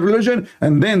change the religion,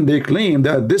 and then they claim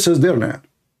that this is their land.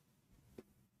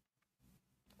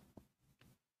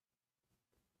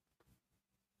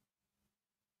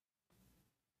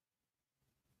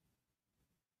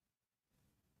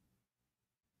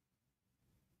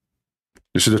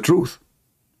 This is the truth.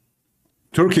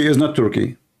 Turkey is not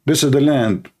Turkey. This is the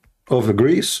land of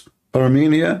Greece,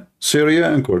 Armenia,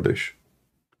 Syria, and Kurdish.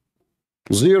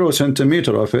 0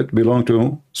 centimeter of it belong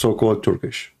to so-called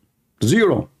Turkish.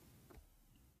 0.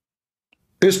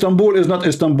 Istanbul is not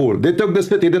Istanbul. They took the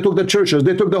city, they took the churches,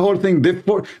 they took the whole thing.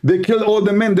 They killed all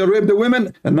the men, they raped the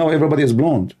women, and now everybody is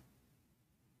blonde.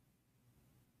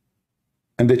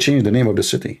 And they changed the name of the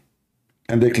city.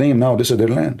 And they claim now this is their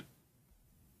land.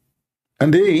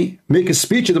 And they make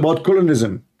speeches about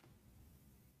colonialism.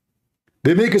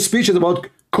 They make speeches about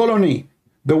colony.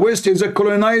 The West is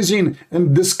colonizing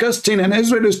and disgusting, and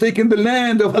Israel is taking the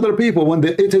land of other people when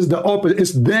it is the opposite.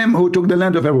 It's them who took the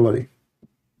land of everybody.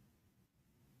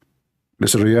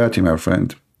 This is reality, my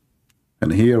friend.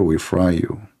 And here we fry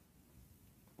you.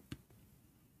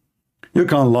 You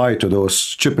can't lie to those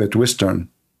stupid Western,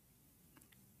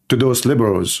 to those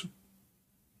liberals.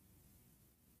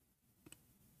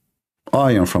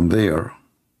 I am from there.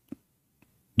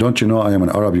 Don't you know I am an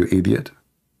Arab, you idiot?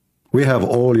 We have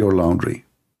all your laundry.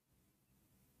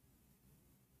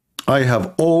 I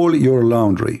have all your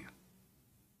laundry.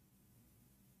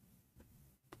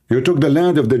 You took the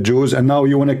land of the Jews, and now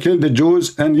you want to kill the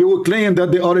Jews, and you claim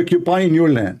that they are occupying your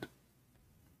land.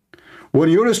 When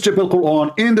you strip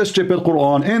Quran, in the strip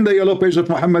Quran, in the yellow page of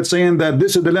Muhammad saying that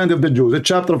this is the land of the Jews, in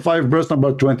chapter 5, verse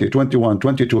number 20, 21,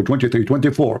 22, 23,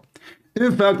 24.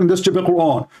 In fact, in the strip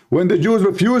Quran, when the Jews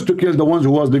refused to kill the ones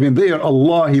who was living there,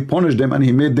 Allah, He punished them and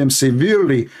He made them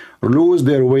severely lose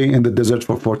their way in the desert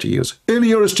for 40 years. In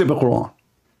your strip Quran.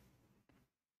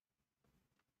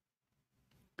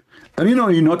 And you know,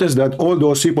 you notice that all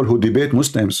those people who debate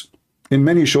Muslims, in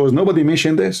many shows, nobody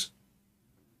mentioned this.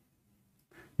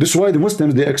 This is why the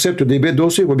Muslims, they accept to debate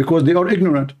those people, because they are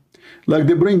ignorant. Like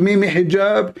they bring Mimi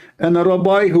hijab and a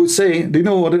rabbi who say, do you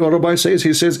know what a rabbi says?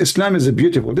 He says, Islam is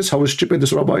beautiful. This is how stupid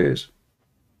this rabbi is.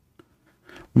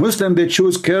 Muslims, they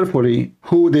choose carefully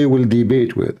who they will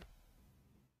debate with.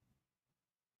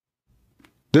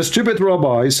 The stupid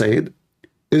rabbi said,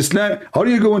 Islam, are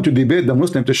you going to debate the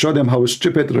Muslim to show them how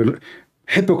stupid,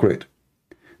 hypocrite?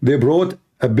 They brought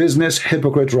a business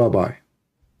hypocrite rabbi.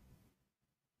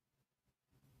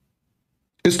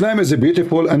 Islam is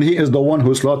beautiful, and he is the one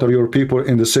who slaughtered your people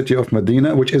in the city of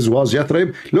Medina, which was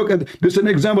Yathrib. Look at this is an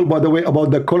example, by the way, about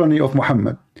the colony of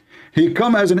Muhammad. He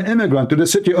come as an immigrant to the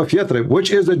city of Yathrib, which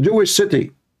is a Jewish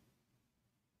city.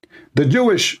 The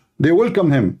Jewish, they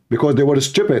welcomed him because they were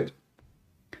stupid.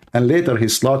 And later he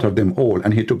slaughtered them all,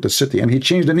 and he took the city, and he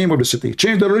changed the name of the city,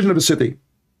 changed the religion of the city.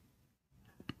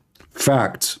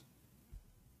 Facts.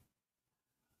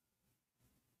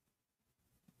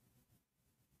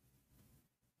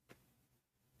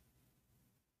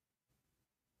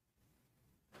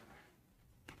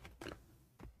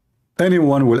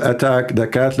 Anyone will attack the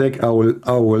Catholic, I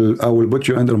will put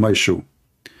you under my shoe.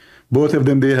 Both of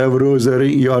them, they have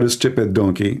rosary. You are a stupid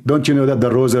donkey. Don't you know that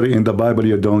the rosary in the Bible,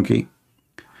 you donkey?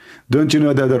 Don't you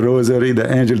know that the rosary,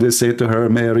 the angel, they say to her,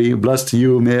 Mary, blessed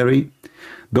you, Mary?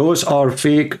 Those are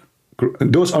fake.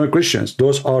 Those are Christians.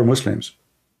 Those are Muslims.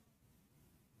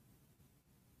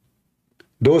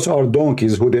 Those are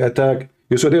donkeys who they attack.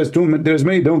 You saw there's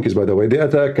many donkeys, by the way. They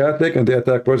attack Catholic and they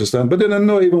attack Protestant, but they don't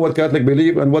know even what Catholic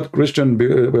believe and what Christian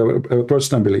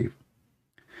Protestant believe.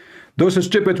 Those are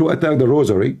stupid who attack the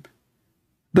rosary.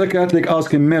 The Catholic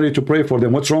asking Mary to pray for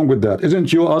them. What's wrong with that?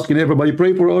 Isn't you asking everybody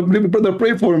pray for, oh, brother,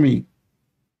 pray for me?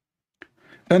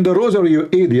 And the rosary, you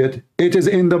idiot, it is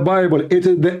in the Bible. It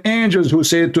is the angels who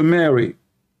said to Mary,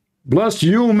 bless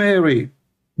you, Mary,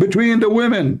 between the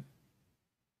women.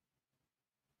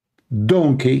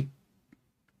 Donkey.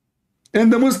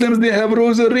 And the Muslims, they have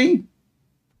rosary?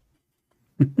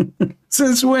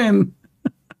 Since when?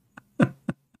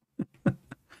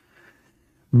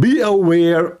 Be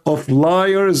aware of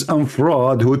liars and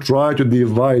fraud who try to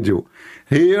divide you.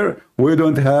 Here, we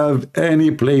don't have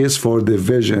any place for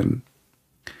division.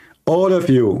 All of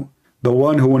you, the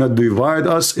one who want to divide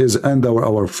us is under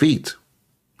our feet.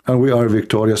 And we are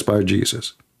victorious by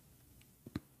Jesus.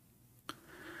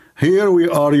 Here we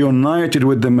are united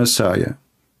with the Messiah.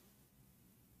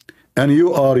 And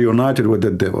you are united with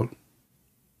the devil.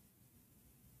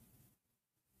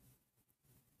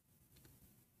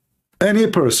 Any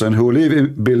person who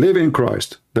believe in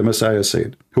Christ, the Messiah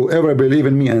said, whoever believe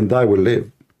in me and I will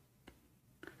live.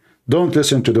 Don't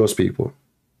listen to those people.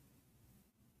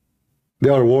 They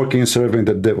are working, serving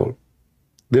the devil.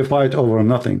 They fight over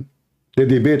nothing. They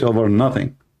debate over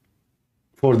nothing.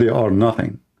 For they are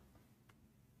nothing.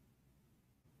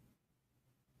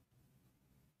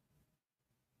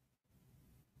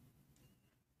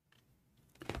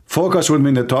 Focus with me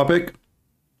in the topic.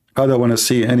 I don't want to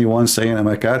see anyone saying I'm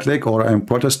a Catholic or I'm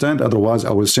Protestant. Otherwise,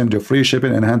 I will send you free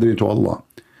shipping and hand it to Allah.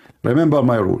 Remember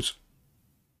my rules.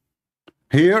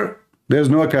 Here, there's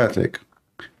no Catholic.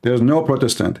 There's no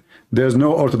Protestant. There's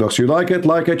no Orthodox. You like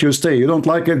it, you stay. You don't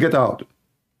like it, get out.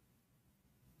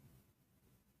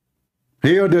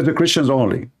 Here, there's the Christians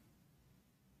only.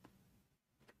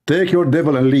 Take your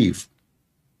devil and leave.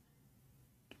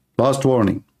 Last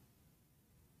warning.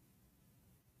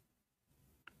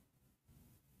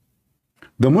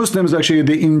 The Muslims actually,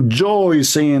 they enjoy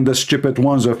seeing the stupid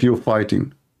ones of you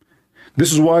fighting.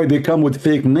 This is why they come with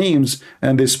fake names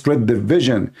and they spread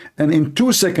division. And in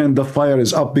 2 seconds, the fire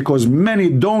is up because many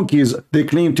donkeys, they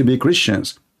claim to be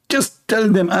Christians. Just tell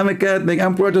them, I'm a Catholic,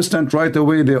 I'm Protestant. Right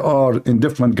away, they are in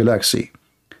different galaxy.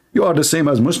 You are the same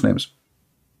as Muslims.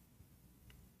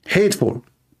 Hateful.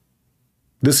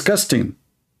 Disgusting.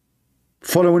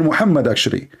 Following Muhammad,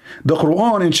 actually. The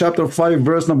Quran in chapter 5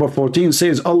 verse number 14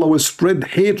 says Allah will spread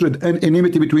hatred and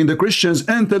enmity between the Christians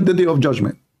until the day of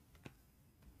judgment.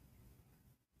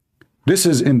 This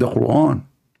is in the Quran.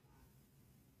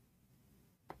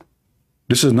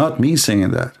 This is not me saying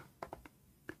that.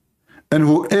 And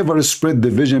whoever spread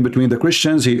division between the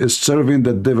Christians, he is serving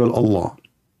the devil Allah.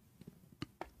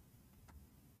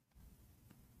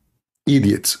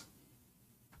 Idiots.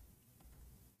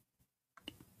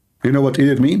 You know what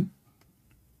idiot mean?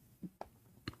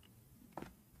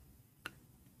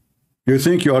 You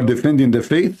think you are defending the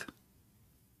faith?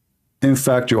 In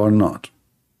fact, you are not.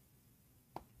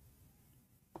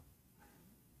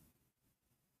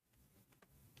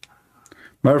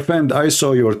 My friend, I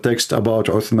saw your text about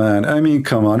Uthman. I mean,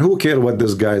 come on, who cares what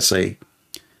this guy say?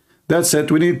 That's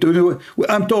it. We need to do.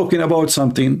 I'm talking about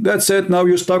something. That's it. Now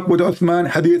you're stuck with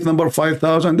Uthman, hadith number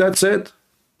 5,000. That's it.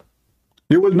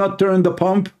 You will not turn the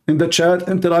pump in the chat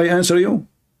until I answer you.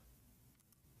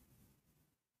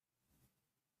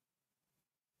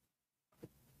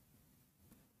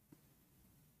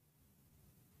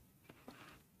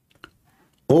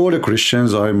 All the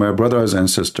Christians are my brothers and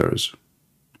sisters.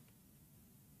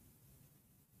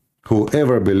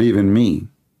 Whoever believe in me,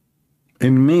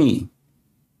 you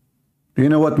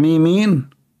know what me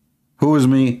mean? Who is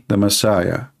me? The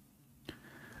Messiah.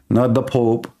 not the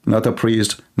Pope, not a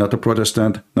priest, not a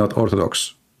Protestant, not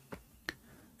Orthodox.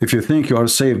 If you think you are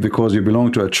saved because you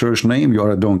belong to a church name, you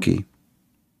are a donkey.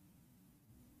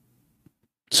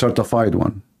 Certified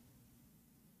one.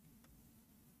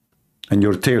 And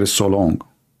your tail is so long.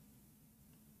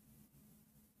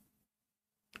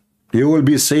 You will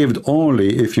be saved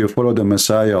only if you follow the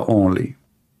Messiah only.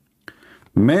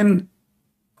 Men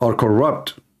are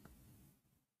corrupt.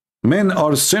 Men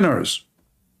are sinners.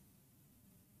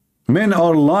 Men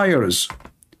are liars.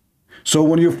 So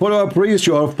when you follow a priest,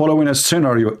 you are following a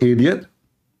sinner, you idiot.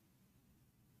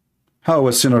 How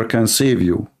a sinner can save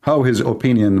you? How his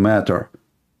opinion matter?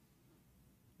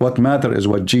 What matter is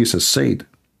what Jesus said.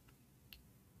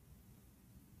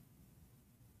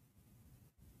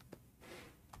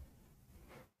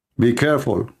 Be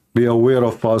careful. Be aware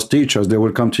of false teachers. They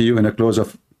will come to you in the clothes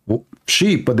of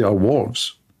sheep, but they are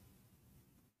wolves.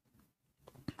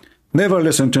 Never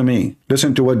listen to me.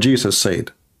 Listen to what Jesus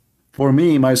said. For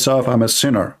me, myself, I'm a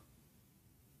sinner.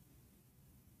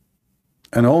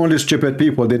 And only stupid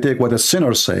people, they take what a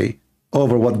sinner say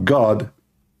over what God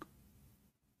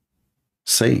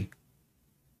say.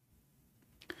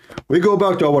 We go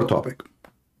back to our topic.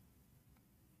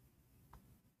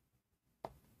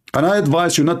 And I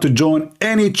advise you not to join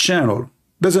any channel.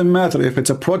 Doesn't matter if it's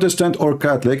a Protestant or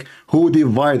Catholic who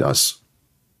divide us.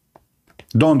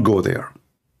 Don't go there.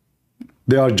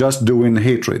 They are just doing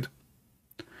hatred.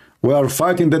 We are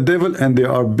fighting the devil and they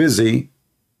are busy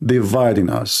dividing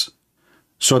us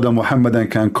so the Muhammadan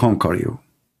can conquer you.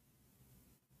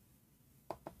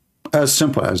 As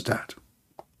simple as that.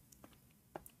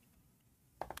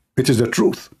 It is the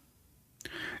truth.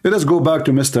 Let us go back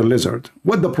to Mr. Lizard.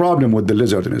 What's the problem with the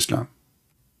lizard in Islam?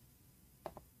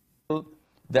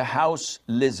 The house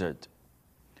lizard.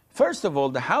 First of all,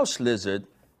 the house lizard,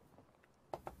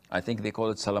 I think they call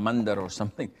it salamander or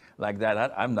something like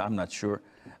that. I'm not sure.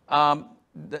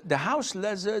 The house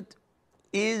lizard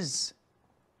is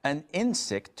an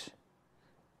insect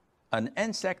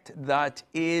that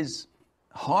is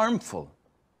harmful.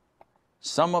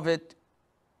 Some of it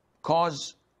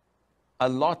cause a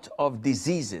lot of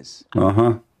diseases.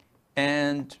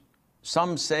 And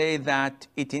some say that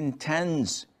it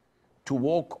intends to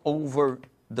walk over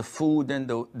the food and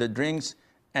the drinks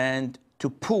and to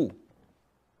poo,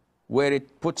 where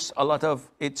it puts a lot of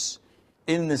its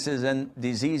illnesses and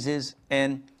diseases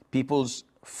in people's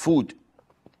food.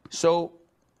 So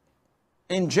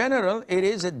in general, it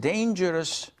is a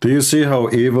dangerous... Do you see how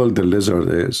evil the lizard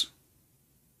is?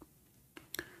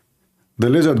 The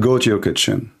lizard go to your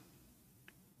kitchen.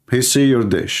 He see your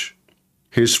dish.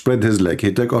 He spread his leg.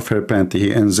 He take off her panty. He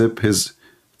unzip his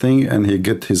thing and he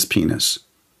get his penis.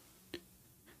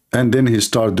 And then he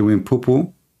start doing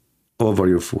poo-poo over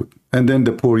your food. And then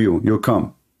the poor you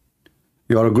come.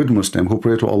 You are a good Muslim who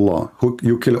pray to Allah.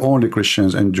 You kill only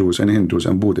Christians and Jews and Hindus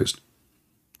and Buddhists.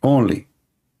 Only.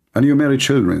 And you marry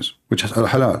children, which is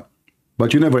halal.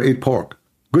 But you never eat pork.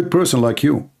 Good person like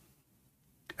you.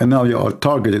 And now you are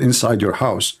targeted inside your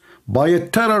house by a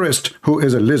terrorist who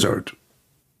is a lizard.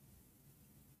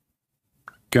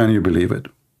 Can you believe it?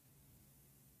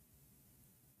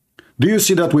 Do you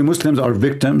see that we Muslims are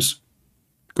victims?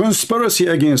 Conspiracy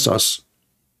against us.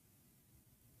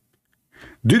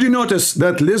 Did you notice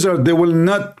that lizard, they will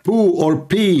not poo or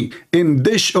pee in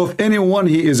dish of anyone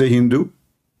he is a Hindu?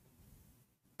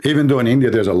 Even though in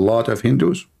India there's a lot of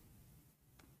Hindus.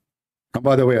 And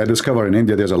by the way, I discovered in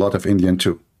India there's a lot of Indian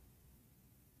too,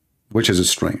 which is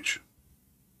strange.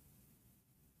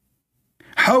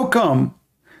 How come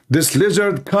this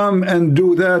lizard come and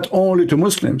do that only to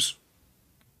Muslims?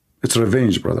 It's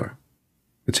revenge, brother.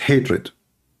 It's hatred.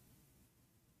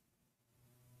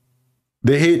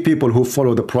 They hate people who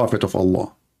follow the Prophet of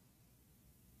Allah.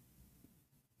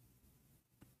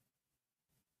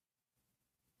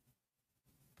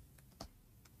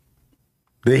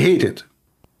 They hate it.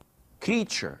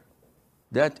 Creature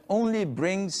that only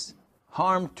brings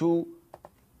harm to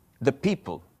the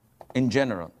people in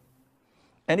general.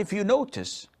 And if you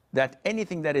notice that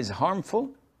anything that is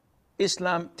harmful,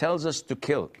 Islam tells us to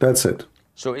kill. That's it.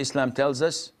 So Islam tells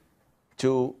us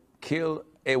to kill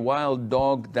a wild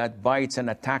dog that bites and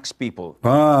attacks people.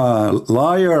 Ah,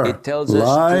 liar. It tells us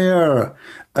liar.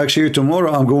 Actually,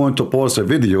 tomorrow I'm going to post a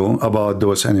video about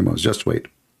those animals. Just wait.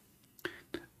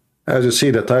 As you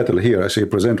see the title here, I say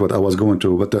present what I was going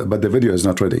to, but the video is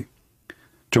not ready.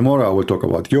 Tomorrow I will talk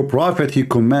about your prophet. He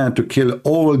command to kill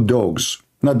all dogs,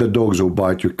 not the dogs who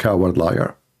bite, you coward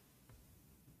liar.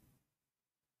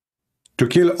 To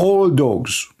kill all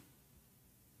dogs.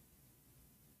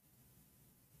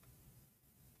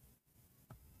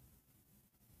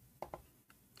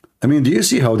 I mean, do you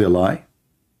see how they lie?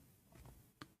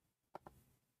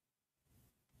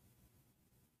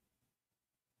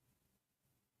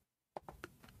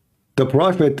 the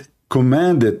Prophet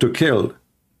commanded to kill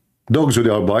dogs who they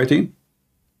are biting?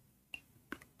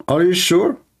 Are you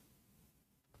sure?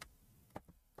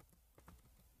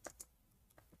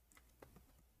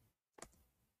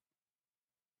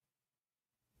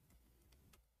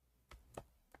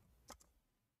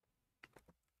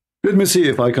 Let me see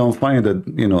if I can find a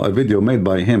video made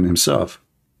by him himself,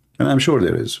 and I'm sure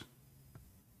there is.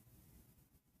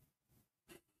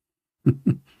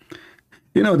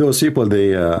 Those people,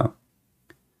 they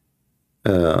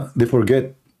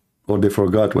forget, or they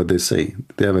forgot what they say.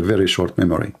 They have a very short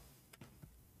memory.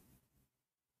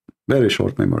 Very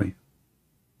short memory.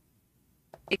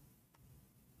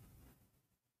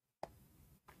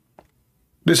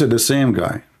 This is the same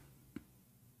guy.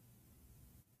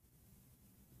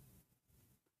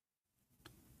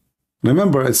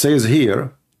 Remember, it says here,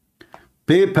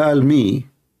 PayPal me,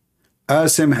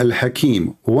 Asim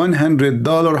Al-Hakim,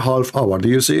 $100 half hour. Do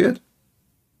you see it?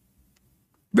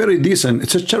 Very decent.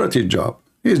 It's a charity job.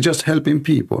 He's just helping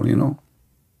people,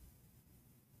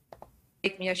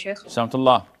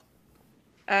 Samtullah.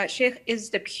 Sheikh, is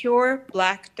the pure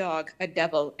black dog a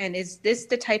devil? And is this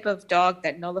the type of dog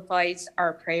that nullifies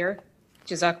our prayer?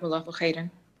 Jazakumullahu khairan.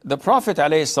 The Prophet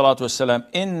ﷺ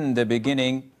in the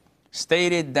beginning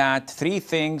stated that three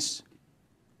things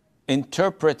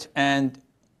interpret and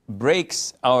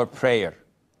breaks our prayer: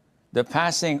 the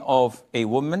passing of a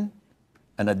woman,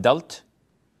 an adult,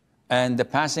 and the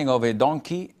passing of a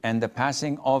donkey, and the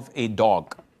passing of a dog.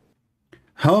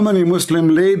 How many Muslim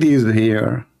ladies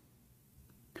here?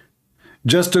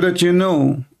 Just to let you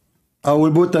know, I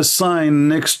will put a sign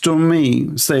next to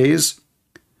me, says,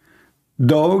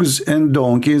 dogs and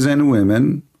donkeys and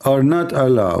women are not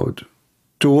allowed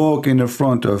to walk in the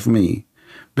front of me,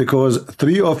 because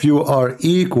three of you are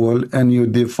equal and you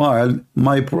defiled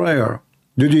my prayer.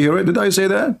 Did you hear it? Did I say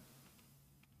that?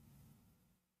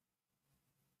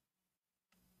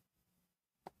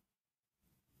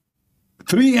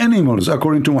 Three animals,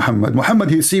 according to Muhammad. Muhammad,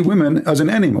 he sees women as an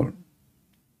animal.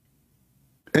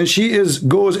 And she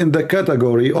goes in the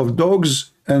category of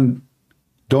dogs and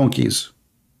donkeys.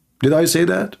 Did I say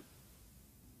that?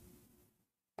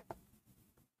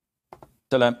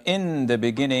 In the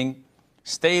beginning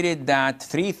stated that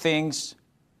three things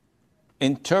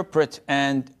interpret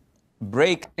and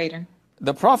break.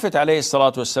 The Prophet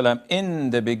ﷺ in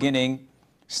the beginning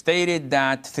stated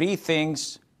that three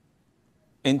things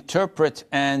interpret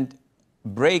and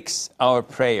breaks our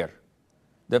prayer: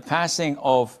 the passing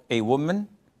of a woman,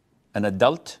 an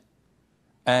adult,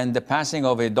 and the passing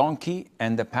of a donkey,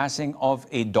 and the passing of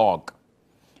a dog.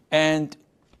 And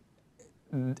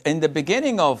in the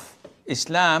beginning of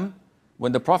Islam,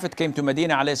 when the Prophet came to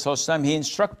Medina ﷺ, he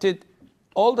instructed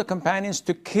all the companions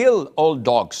to kill all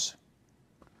dogs.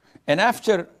 And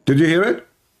after... Did you hear it?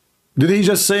 Did he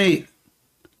just say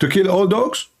to kill all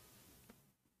dogs?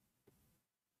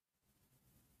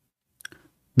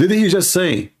 Did he just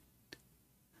say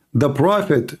the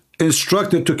Prophet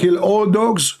instructed to kill all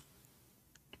dogs?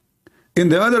 In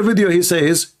the other video he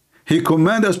says he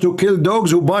commands us to kill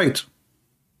dogs who bite.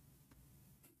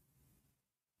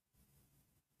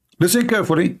 Listen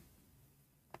carefully.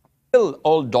 Kill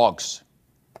all dogs.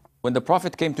 When the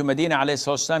Prophet came to Medina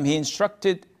ﷺ, he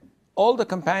instructed all the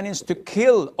companions to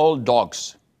kill all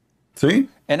dogs. See?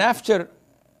 And after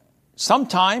some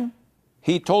time,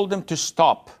 he told them to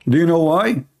stop. Do you know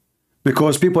why?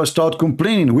 Because people start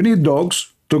complaining. We need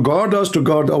dogs to guard us, to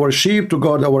guard our sheep, to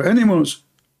guard our animals.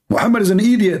 Muhammad is an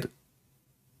idiot.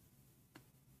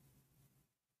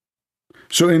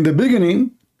 So in the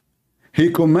beginning, he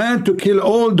commanded to kill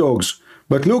all dogs.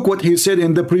 But look what he said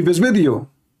in the previous video.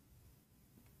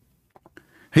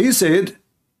 He said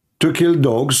to kill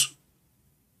dogs.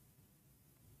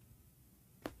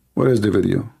 Where is the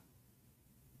video?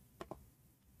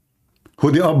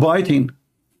 Who they are biting.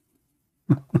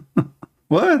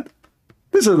 What?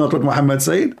 This is not what Muhammad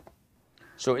said.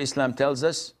 So Islam tells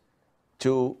us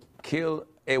to kill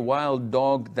a wild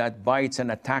dog that bites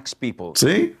and attacks people.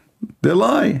 See? They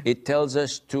lie. It tells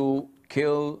us to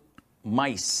kill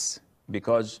mice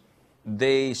because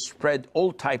they spread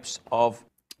all types of...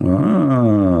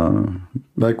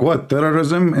 Like what?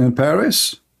 Terrorism in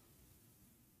Paris?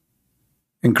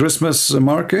 In Christmas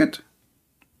market?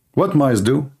 What mice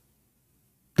do?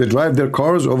 They drive their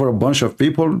cars over a bunch of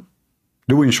people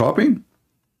doing shopping?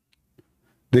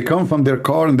 They come from their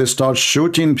car and they start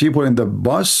shooting people in the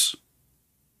bus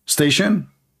station?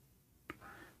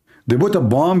 They put a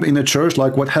bomb in a church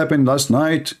like what happened last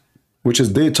night, which is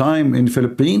daytime in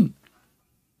Philippines.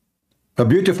 A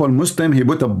beautiful Muslim, he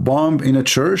put a bomb in a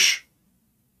church,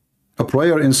 a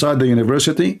prayer inside the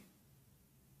university.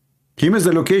 He missed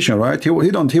the location, right?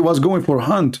 He was going for a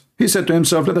hunt. He said to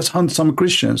himself, let us hunt some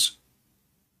Christians.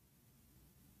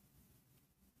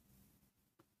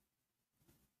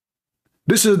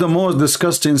 This is the most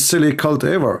disgusting, silly cult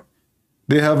ever.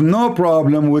 They have no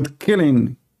problem with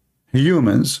killing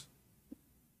humans.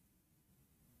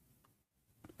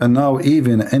 And now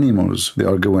even animals, they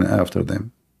are going after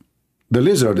them. The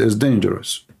lizard is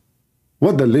dangerous.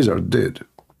 What the lizard did.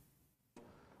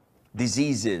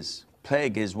 Diseases,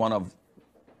 plague is one of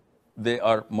they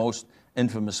are most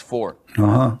infamous for.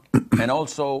 And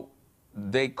also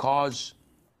they cause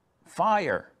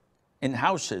fire in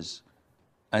houses,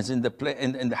 as in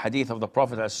the hadith of the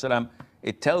Prophet ﷺ,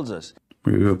 it tells us.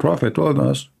 The Prophet told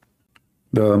us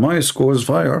the mice cause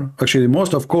fire. Actually,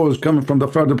 most of calls come from the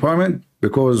fire department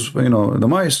because, you know, the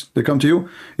mice, they come to you.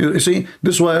 You see,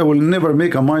 this is why I will never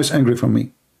make a mice angry from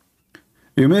me.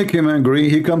 You make him angry,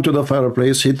 he come to the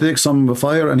fireplace, he takes some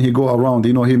fire and he go around,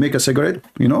 you know, he make a cigarette,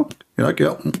 you know, like,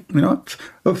 yeah, you know,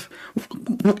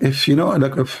 if you know,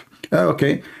 like,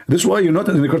 okay, this is why you're not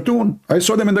in the cartoon. I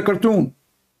saw them in the cartoon.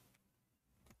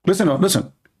 Listen,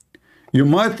 listen. You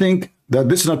might think that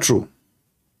this is not true.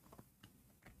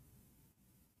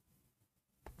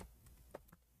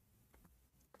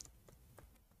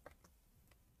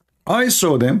 I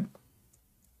saw them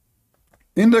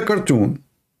in the cartoon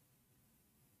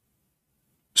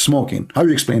smoking. How do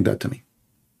you explain that to me?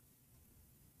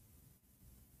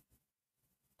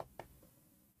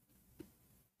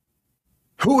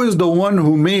 Who is the one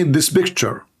who made this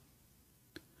picture?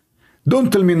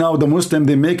 Don't tell me now the Muslim,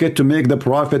 they make it to make the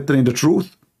Prophet telling the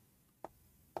truth.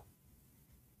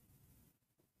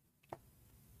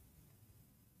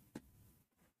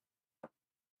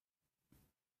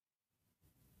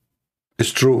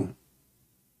 It's true.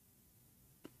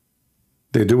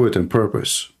 They do it on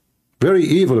purpose. Very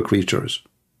evil creatures.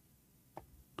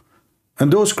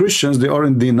 And those Christians, they are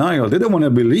in denial. They don't want to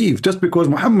believe just because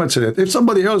Muhammad said it. If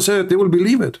somebody else said it, they will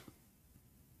believe it.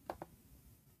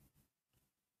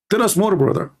 Tell us more,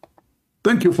 brother.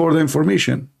 Thank you for the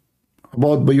information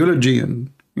about biology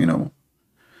and, you know,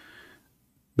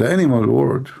 the animal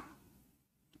world.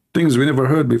 Things we never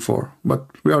heard before, but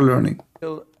we are learning.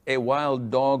 A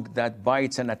wild dog that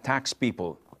bites and attacks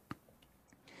people.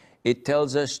 It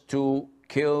tells us to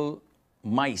kill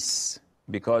mice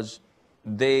because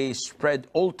they spread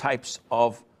all types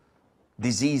of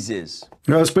diseases.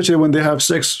 Yeah, especially when they have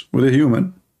sex with a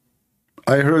human.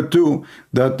 I heard too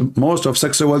that most of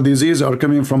sexual diseases are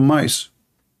coming from mice.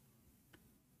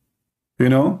 You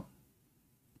know?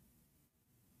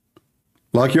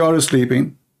 Like you are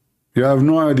sleeping, you have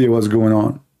no idea what's going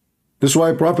on. This is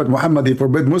why Prophet Muhammad, he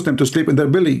forbid Muslims to sleep in their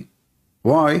belly.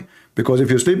 Why? Because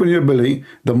if you sleep in your belly,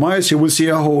 the mice, he will see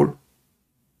a hole.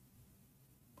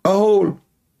 A hole.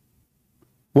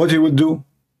 What he would do?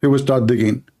 He would start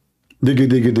digging. Diggy,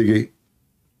 diggy, diggy.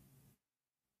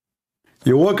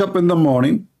 You wake up in the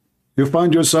morning, you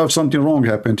find yourself something wrong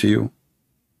happened to you.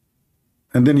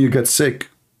 And then you get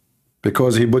sick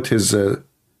because he put his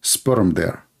sperm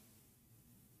there.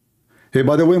 Hey,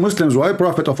 by the way, Muslims, why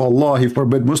Prophet of Allah, he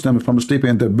forbid Muslims from sleeping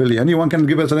in their belly? Anyone can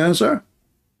give us an answer?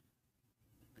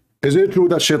 Is it true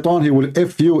that Shaitan, he will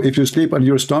F you if you sleep on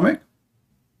your stomach?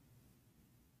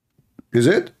 Is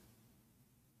it?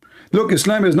 Look,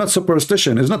 Islam is not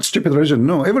superstition. It's not stupid religion.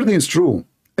 No, everything is true.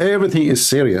 Everything is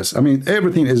serious. I mean,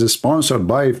 everything is sponsored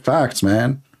by facts,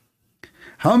 man.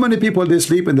 How many people they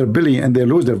sleep in their belly and they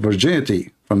lose their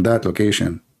virginity from that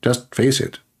location? Just face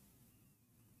it.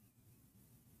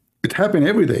 It happens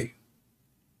every day.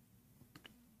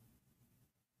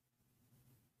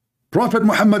 Prophet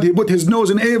Muhammad, he put his nose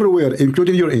in everywhere,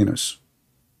 including your anus.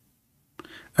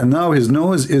 And now his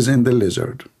nose is in the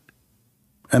lizard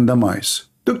and the mice.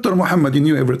 Dr. Muhammad, he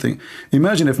knew everything.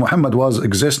 Imagine if Muhammad was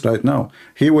exist right now.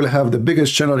 He will have the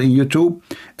biggest channel in YouTube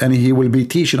and he will be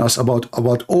teaching us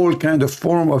about all kind of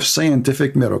form of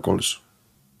scientific miracles.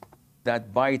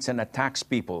 That bites and attacks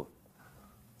people.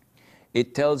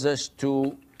 It tells us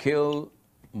to kill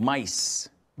mice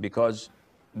because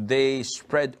they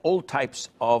spread all types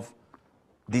of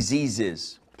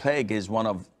diseases. Plague is one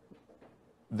of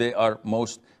they are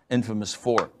most infamous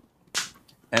for.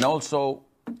 And also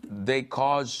they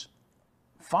cause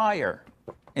fire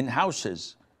in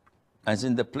houses, as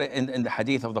in the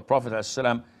hadith of the Prophet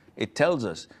ﷺ, it tells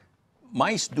us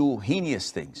mice do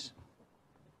heinous things,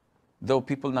 though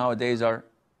people nowadays are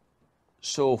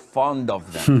so fond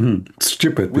of them.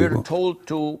 Stupid people. We're told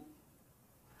to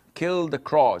kill the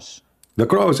crows. The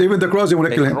crows, even the crows, they want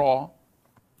to kill him. A crow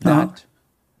that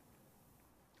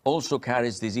also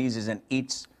carries diseases and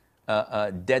eats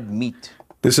dead meat.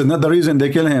 This is not the reason they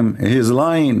kill him. He's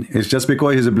lying. It's just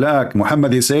because he's black.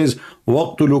 Muhammad, he says,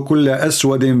 وَاقْتُلُوا كُلَّ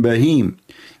أَسْوَدٍ بَهِيمٍ.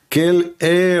 Kill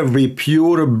every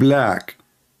pure black.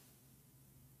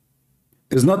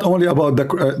 It's not only about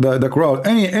the crowd,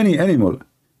 any animal.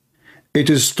 It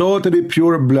is totally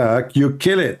pure black. You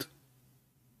kill it.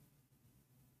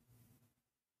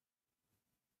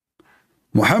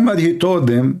 Muhammad, he told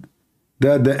them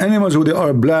that the animals who they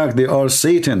are black, they are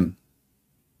Satan.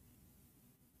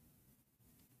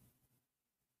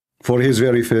 For he is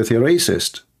very filthy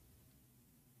racist.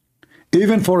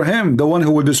 Even for him, the one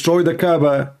who will destroy the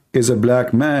Kaaba is a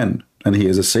black man, and he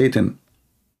is a Satan.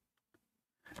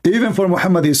 Even for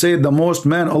Muhammad, he said the most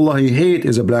man Allah he hate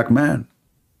is a black man.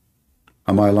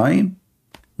 Am I lying?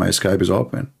 My Skype is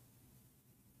open.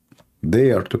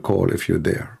 Dare to call if you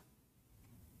dare.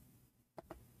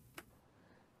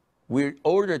 We're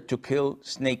ordered to kill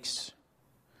snakes.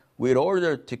 We're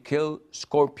ordered to kill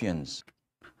scorpions.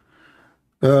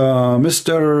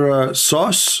 Mr.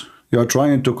 Sauce, you're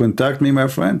trying to contact me, my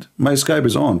friend? My Skype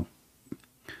is on.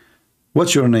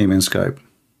 What's your name in Skype?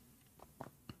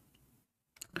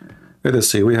 Let us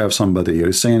see, we have somebody here.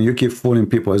 He's saying you keep fooling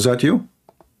people. Is that you?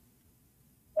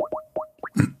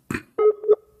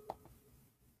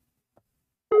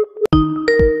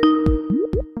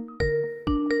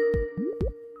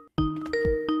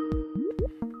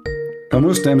 A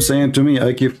Muslim saying to me,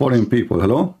 I keep fooling people.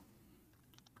 Hello?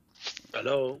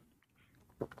 Hello.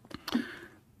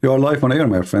 You are live on air,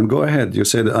 my friend. Go ahead. You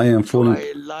said I am fooling. You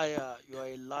are a liar. You are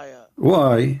a liar.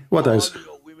 Why? What All I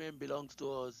your women belong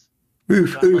to us.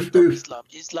 Oof, You are oof, not of oof. Islam.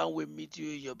 Islam will meet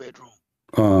you in your bedroom.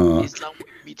 Uh, Islam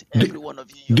will meet every one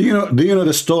of you. do you know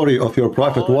the story of your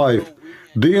prophet All wife? your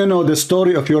women Do you know the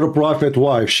story of your prophet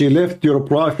wife? She left your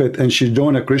prophet and she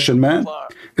joined a Christian man. far.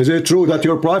 Is it true that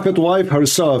your prophet wife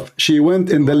herself, she went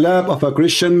in the lap of a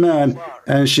Christian man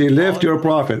and she left your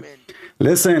prophet?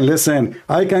 Listen,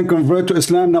 I can convert to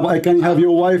Islam now. I can have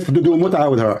your wife to do mut'ah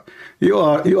with her. You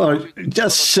are,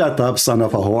 just shut up, son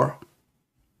of a whore.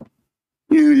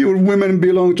 Your women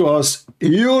belong to us.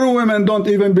 Your women don't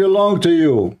even belong to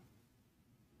you.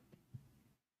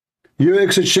 You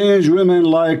exchange women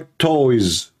like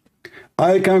toys.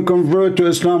 I can convert to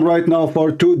Islam right now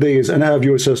for 2 days and have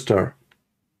your sister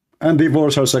and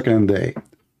divorce her second day.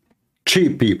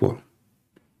 Cheap people.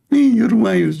 Your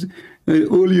wives,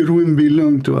 all your women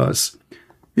belong to us.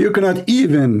 You cannot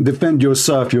even defend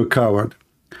yourself, you coward.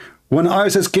 When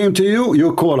ISIS came to you,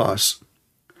 you call us.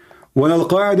 When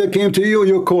Al-Qaeda came to you,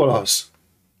 you call us.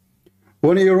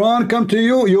 When Iran come to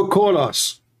you, you call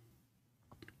us.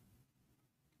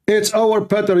 It's our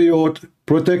patriot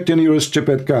protecting your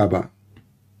stupid Kaaba.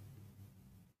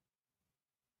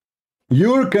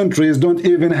 Your countries don't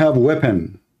even have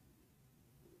weapon.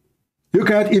 You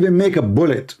cannot even make a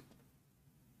bullet.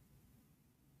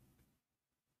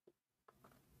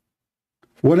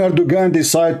 When Erdogan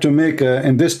decided to make an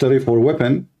industry for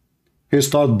weapon, he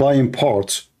started buying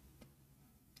parts.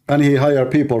 And he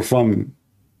hired people from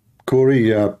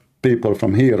Korea, people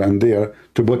from here and there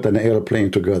to put an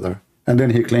airplane together. And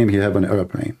then he claimed he have an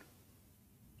airplane.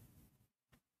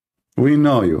 We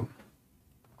know you.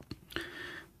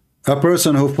 A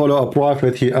person who follow a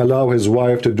prophet, he allow his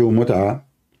wife to do mut'ah,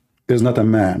 is not a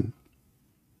man.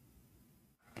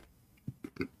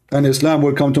 And Islam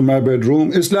will come to my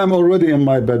bedroom. Islam already in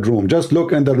my bedroom. Just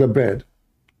look under the bed.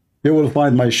 You will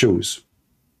find my shoes.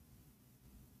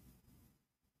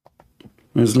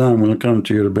 Islam will come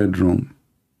to your bedroom.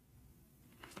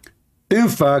 In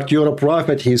fact, your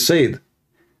prophet, he said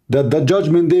that the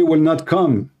judgment day will not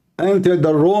come until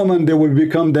the Roman, they will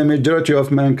become the majority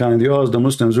of mankind. You ask the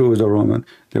Muslims, who is the Roman?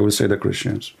 They will say the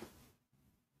Christians.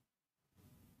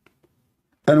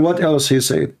 And what else he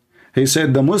said? He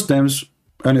said the Muslims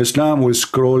and Islam will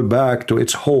scroll back to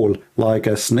its hole like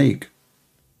a snake.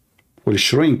 Will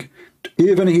shrink.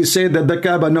 Even he said that the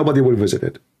Kaaba, nobody will visit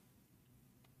it.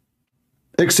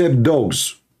 Except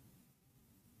dogs.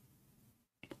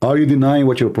 Are you denying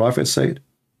what your prophet said?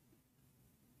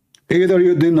 Either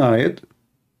you deny it,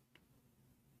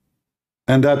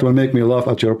 and that will make me laugh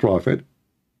at your prophet,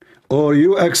 or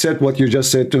you accept what you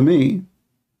just said to me,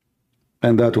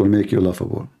 and that will make you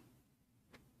laughable.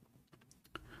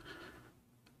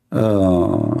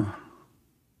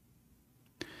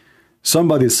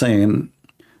 Somebody saying,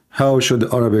 how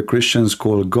should Arabic Christians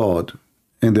call God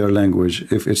in their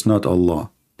language if it's not Allah?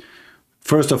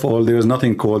 First of all, there is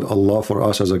nothing called Allah for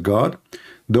us as a God.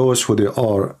 Those who they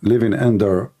are living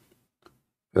under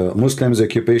Muslims'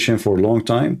 occupation for a long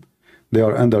time, they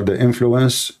are under the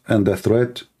influence and the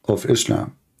threat of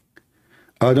Islam.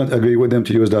 I don't agree with them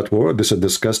to use that word. This is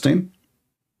disgusting.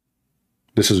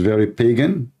 This is very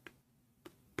pagan.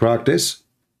 practice,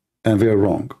 and very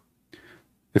wrong.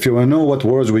 If you want to know what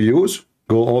words we use,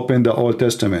 go open the Old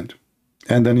Testament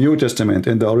and the New Testament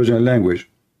in the original language.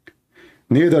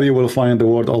 Neither you will find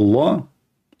the word Allah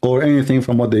or anything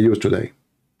from what they use today.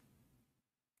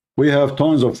 We have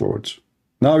tons of words.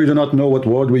 Now you do not know what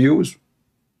word we use?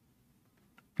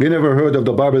 You never heard of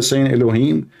the Bible saying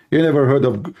Elohim? You never heard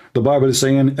of the Bible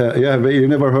saying Yahweh? You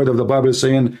never heard of the Bible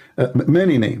saying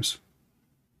many names?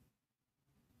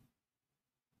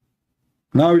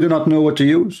 Now you do not know what to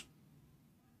use?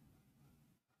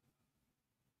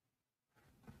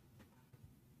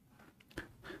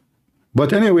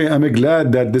 But anyway, I'm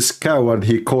glad that this coward,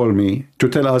 he called me to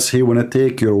tell us he want to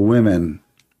take your women.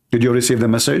 Did you receive the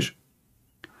message?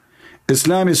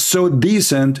 Islam is so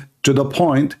decent to the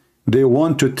point they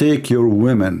want to take your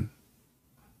women.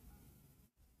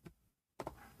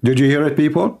 Did you hear it,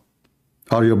 people?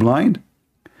 Are you blind?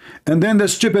 And then the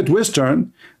stupid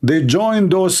Western, they join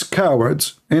those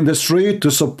cowards in the street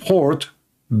to support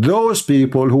those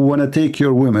people who want to take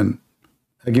your women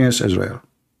against Israel.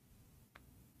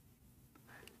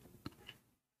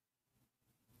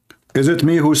 Is it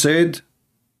me who said,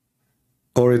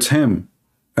 or it's him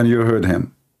and you heard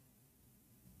him?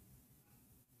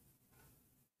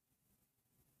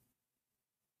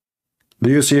 Do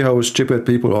you see how stupid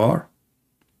people are?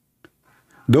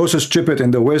 Those stupid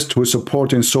in the West who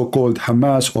supporting so-called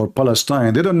Hamas or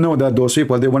Palestine, they don't know that those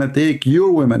people, they want to take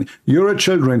your women, your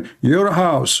children, your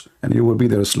house, and you will be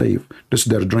their slave. This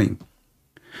is their dream.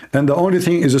 And the only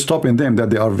thing is stopping them that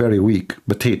they are very weak,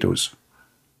 potatoes.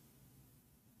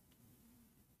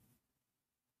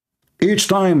 Each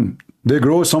time they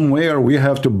grow somewhere, we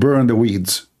have to burn the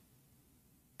weeds.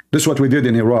 This is what we did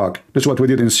in Iraq. This is what we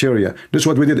did in Syria. This is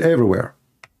what we did everywhere.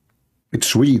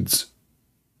 It's weeds.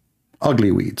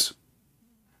 Ugly weeds.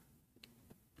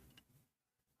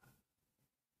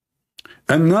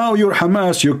 And now your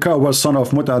Hamas, you coward son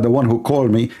of Muta, the one who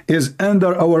called me, is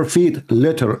under our feet,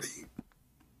 literally.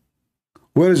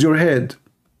 Where is your head?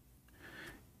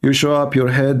 You show up your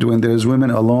head when there is women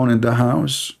alone in the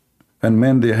house, and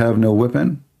men, they have no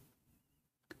weapon.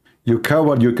 You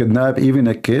coward, you kidnap even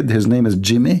a kid. His name is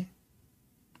Jimmy.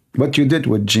 What you did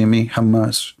with Jimmy,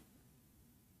 Hamas?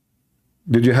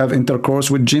 Did you have intercourse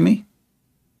with Jimmy?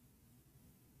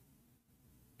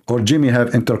 Or Jimmy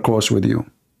have intercourse with you?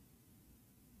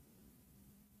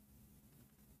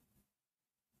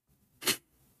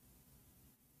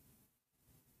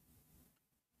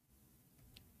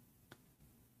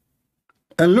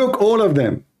 And look, all of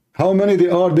them. How many they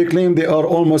are? They claim they are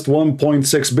almost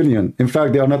 1.6 billion. In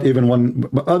fact, they are not even one.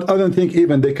 I don't think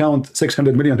even they count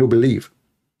 600 million who believe.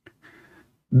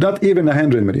 Not even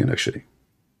 100 million, actually.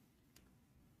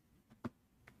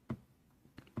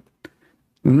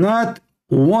 Not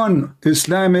one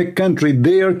Islamic country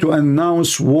dare to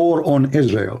announce war on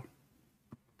Israel.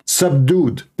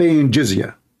 Subdued, paying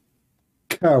jizya.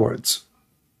 Cowards.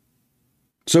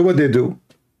 So what they do?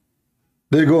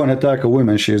 They go and attack a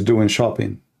woman. She is doing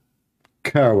shopping.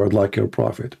 Coward like your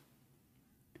prophet.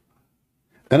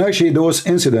 And actually those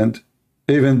incidents,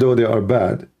 even though they are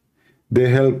bad, they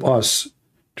help us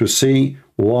to see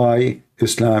why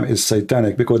Islam is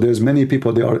satanic, because there's many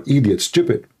people, they are idiots,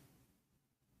 stupid.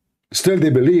 Still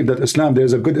they believe that Islam,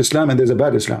 there's a good Islam and there's a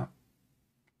bad Islam.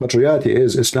 But reality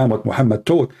is Islam what Muhammad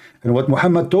taught. And what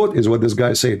Muhammad taught is what this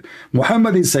guy said.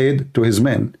 Muhammad, he said to his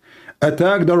men,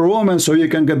 attack the Romans so you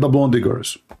can get the blonde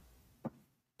girls.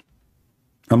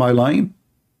 Am I lying?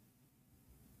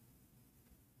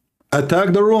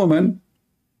 Attack the Roman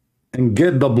and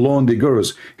get the blonde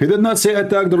girls. He did not say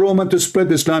attack the Roman to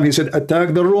spread Islam. He said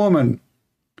attack the Roman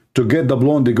to get the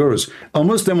blonde girls. A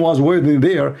Muslim was waiting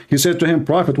there. He said to him,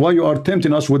 Prophet, why you are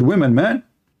tempting us with women, man?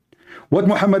 What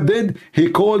Muhammad did, he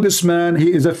called this man,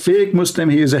 he is a fake Muslim,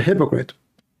 he is a hypocrite.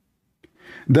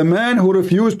 The man who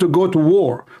refused to go to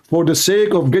war for the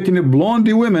sake of getting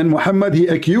blondie women, Muhammad, he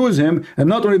accused him, and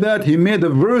not only that, he made a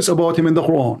verse about him in the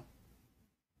Quran.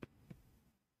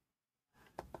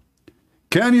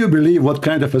 Can you believe what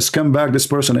kind of a scumbag this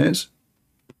person is?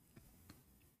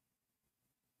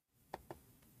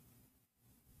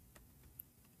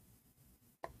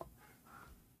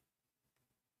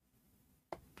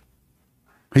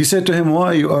 He said to him,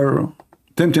 why you are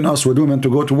tempting us with women to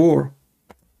go to war?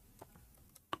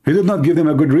 He did not give them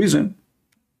a good reason.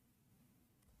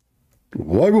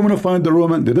 Why we want to find the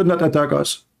Roman? They did not attack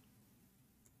us.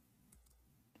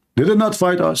 They did not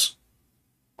fight us.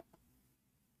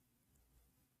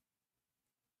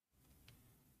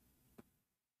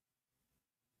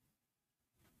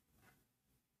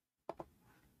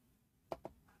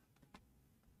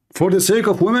 For the sake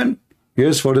of women?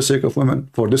 Yes, for the sake of women.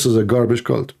 For this is a garbage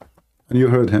cult. And you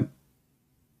heard him.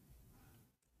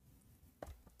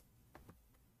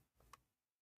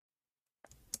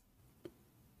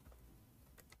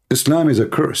 Islam is a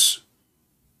curse.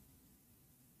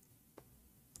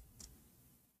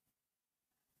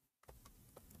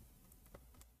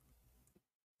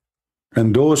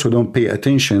 And those who don't pay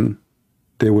attention,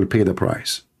 they will pay the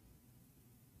price.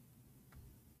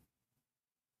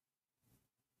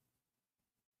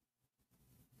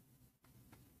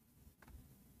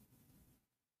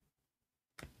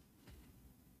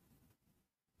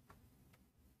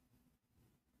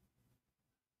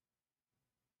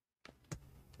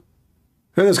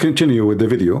 Let us continue with the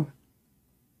video.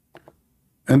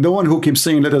 And the one who keeps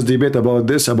saying, let us debate about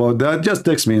this, about that, just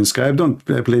text me in Skype. Don't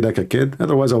play like a kid.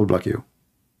 Otherwise, I will block you.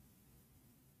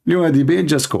 You want to debate,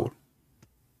 just call.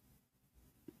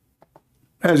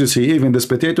 As you see, even this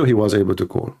potato, he was able to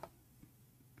call.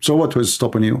 So what was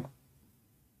stopping you?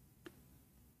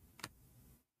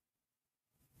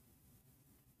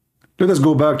 Let us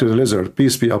go back to the lizard.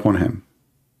 Peace be upon him.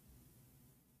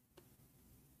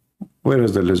 Where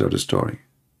is the lizard story?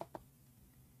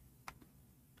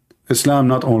 Islam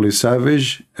not only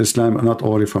savage, Islam not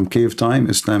only from cave time,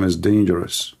 Islam is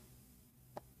dangerous.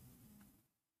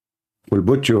 Will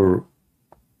put your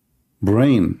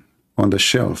brain on the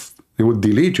shelf. It would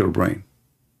delete your brain.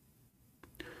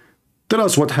 Tell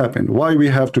us what happened. Why we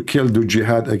have to kill, do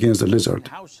jihad against the lizard?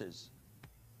 Houses,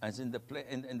 as in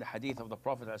the hadith of the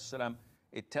Prophet ﷺ,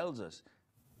 it tells us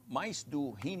mice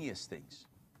do heinous things.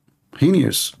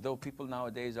 Heinous. Though people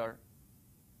nowadays are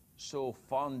so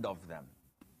fond of them.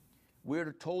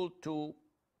 We're told to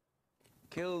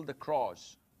kill the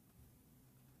crows.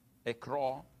 A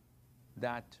crow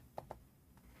that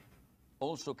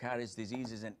also carries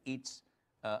diseases and eats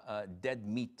dead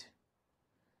meat.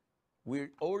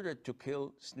 We're ordered to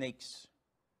kill snakes.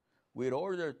 We're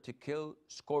ordered to kill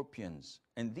scorpions.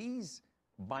 And these,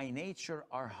 by nature,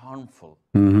 are harmful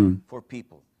for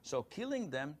people. So killing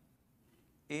them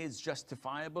is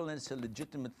justifiable and it's a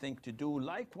legitimate thing to do.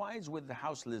 Likewise with the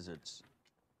house lizards.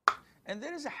 And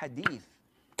there is a hadith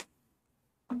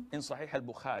in Sahih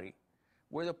al-Bukhari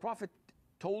where the Prophet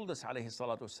told us, alayhi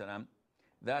salatu wasalam,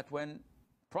 that when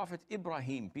Prophet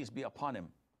Ibrahim, peace be upon him,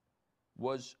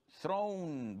 was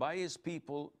thrown by his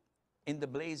people in the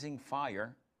blazing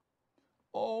fire,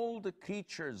 all the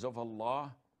creatures of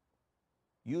Allah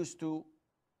used to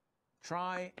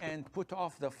try and put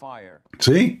off the fire.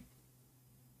 See?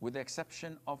 With the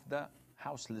exception of the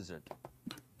house lizard.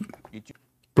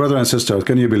 Brother and sister,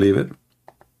 can you believe it?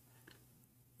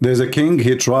 There's a king,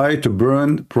 he tried to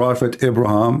burn Prophet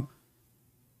Abraham.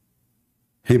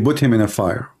 He put him in a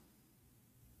fire.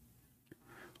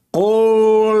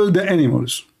 All the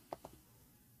animals.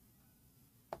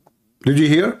 Did you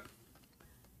hear?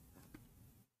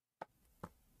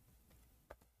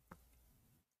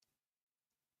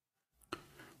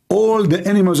 All the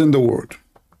animals in the world.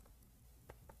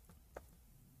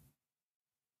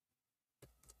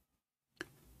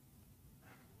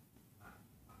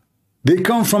 They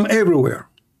come from everywhere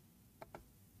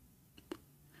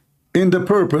in the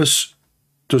purpose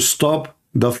to stop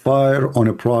the fire on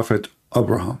a prophet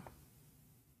Abraham.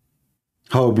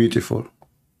 How beautiful.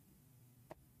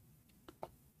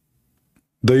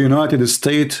 The United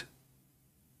States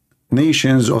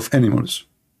nations of animals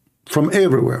from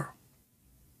everywhere.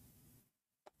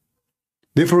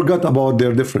 They forgot about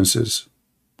their differences,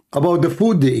 about the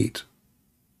food they eat,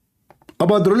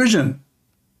 about religion.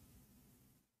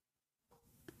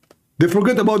 They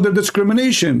forget about their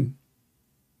discrimination.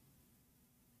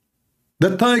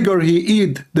 The tiger, he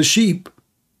eat the sheep.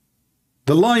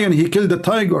 The lion, he killed the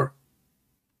tiger.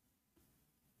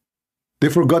 They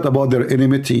forgot about their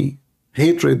enmity,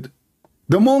 hatred.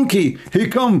 The monkey, he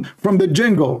come from the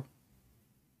jungle.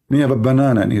 And he have a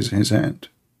banana in his hand.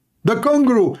 The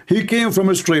kangaroo, he came from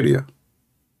Australia.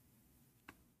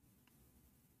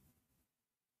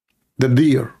 The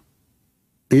deer,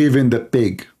 even the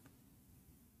pig,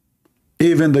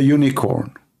 even the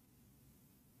unicorn,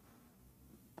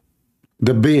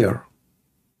 the bear,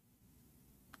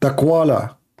 the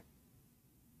koala,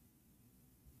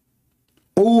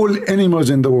 all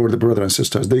animals in the world, brothers and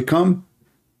sisters, they come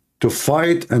to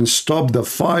fight and stop the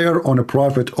fire on a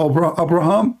prophet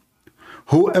Abraham,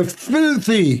 who a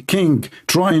filthy king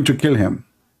trying to kill him.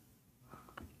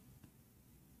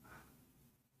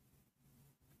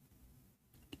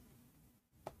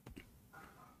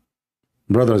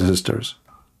 Brothers and sisters,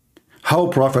 how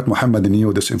Prophet Muhammad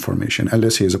knew this information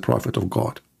unless he is a prophet of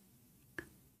God?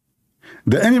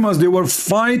 The animals, they were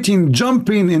fighting,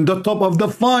 jumping in the top of the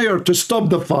fire to stop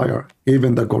the fire.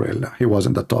 Even the gorilla, he was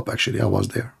in the top actually, I was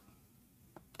there.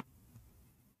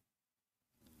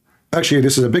 Actually,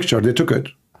 this is a picture. They took it.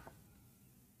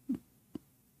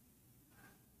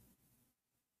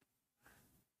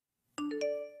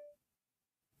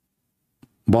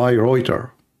 By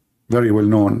Reuters, very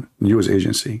well-known news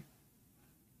agency.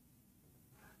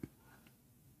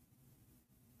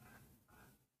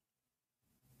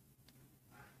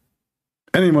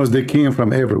 Animals, they came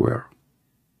from everywhere.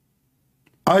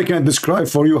 I can't describe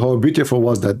for you how beautiful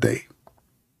was that day.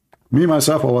 Me,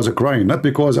 myself, I was crying, not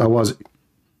because I was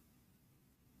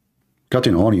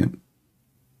cutting onion.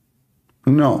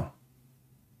 No.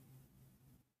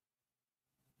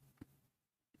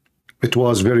 It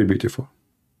was very beautiful.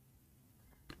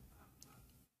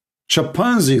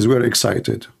 Chimpanzees were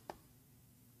excited.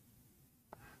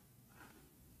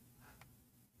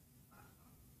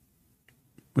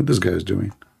 What this guy is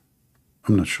doing,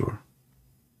 I'm not sure.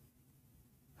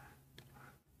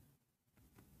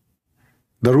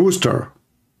 The rooster.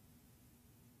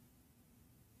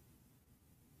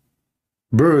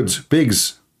 Birds,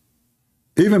 pigs.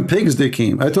 Even pigs, they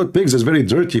came. I thought pigs is very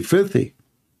dirty, filthy.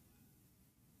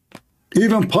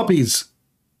 Even puppies.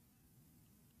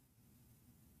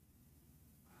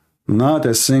 Not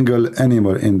a single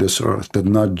animal in this earth did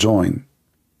not join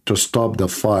to stop the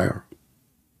fire.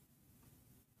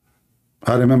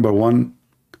 I remember one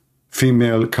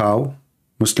female cow,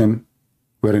 Muslim,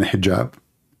 wearing hijab.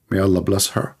 May Allah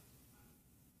bless her.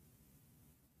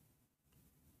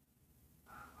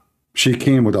 She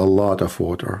came with a lot of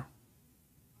water.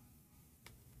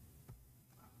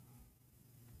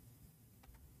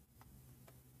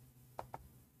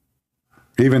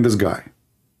 Even this guy.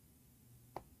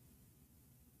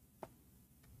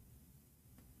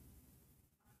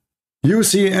 You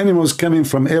see animals coming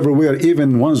from everywhere,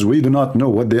 even ones we do not know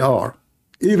what they are.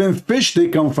 Even fish, they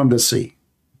come from the sea.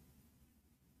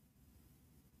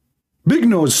 Big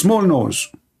nose, small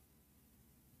nose.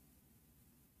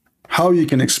 How you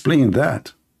can explain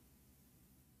that?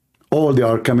 All they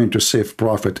are coming to save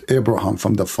Prophet Abraham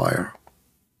from the fire.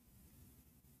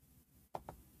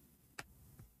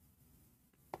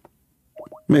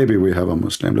 Maybe we have a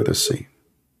Muslim, let us see.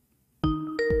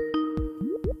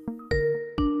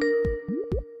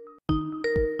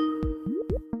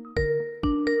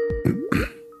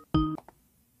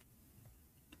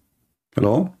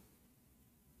 Hello?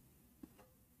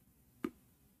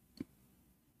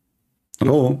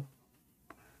 Hello?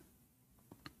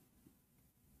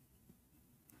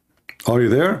 Are you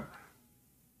there?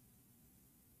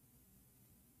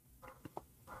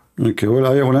 Okay, well,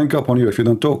 I will hang up on you if you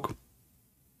don't talk.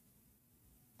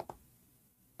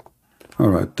 All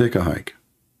right, take a hike.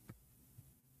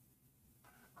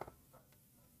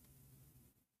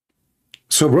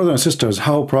 So, brothers and sisters,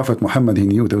 how Prophet Muhammad, he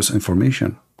knew this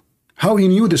information. How he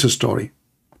knew this story.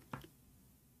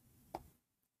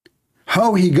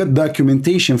 How he got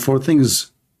documentation for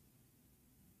things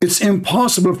it's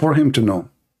impossible for him to know.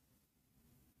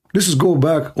 This is go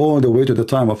back all the way to the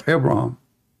time of Abraham.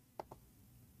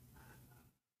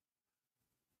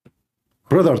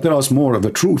 Brother, tell us more of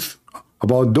the truth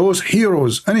about those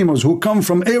heroes, animals who come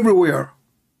from everywhere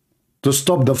to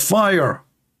stop the fire,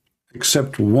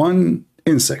 except one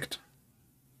insect.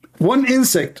 One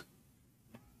insect.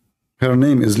 Her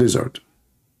name is lizard.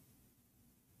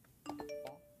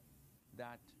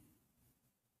 That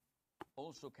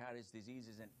also carries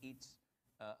diseases and eats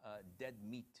dead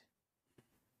meat.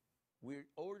 We're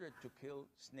ordered to kill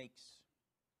snakes.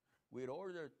 We're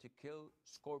ordered to kill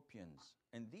scorpions.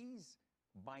 And these,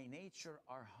 by nature,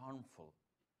 are harmful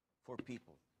for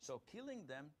people. So killing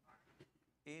them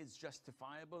is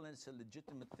justifiable and it's a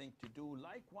legitimate thing to do.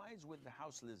 Likewise with the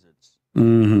house lizards.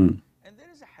 Mm-hmm. And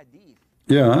there is a hadith.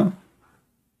 Yeah.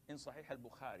 In Sahih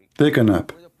al-Bukhari. Take a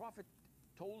nap. Where the Prophet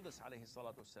told us, alayhi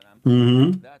salatu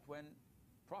wasalam, that when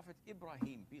Prophet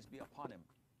Ibrahim, peace be upon him,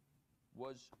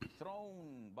 was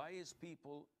thrown by his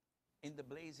people in the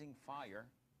blazing fire,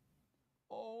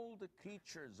 all the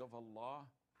creatures of Allah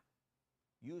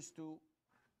used to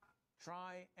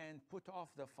try and put off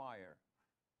the fire,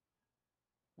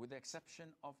 with the exception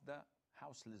of the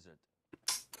house lizard.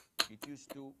 It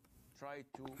used to try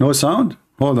to... No sound?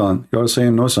 Hold on. You're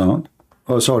saying no sound?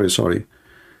 Oh, sorry.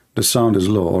 The sound is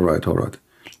low. All right.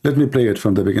 Let me play it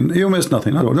from the beginning. You missed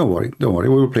nothing. No, don't worry. We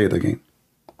will play it again.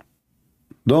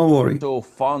 Don't worry. So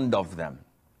fond of them.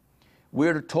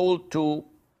 We're told to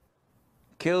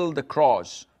kill the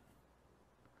crows.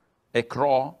 A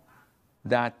crow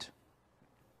that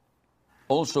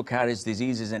also carries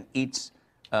diseases and eats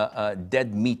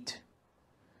dead meat.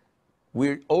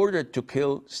 We're ordered to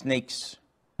kill snakes.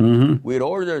 We're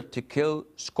ordered to kill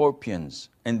scorpions.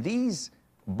 And these,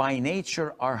 by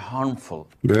nature, are harmful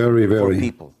very for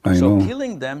people. I so know.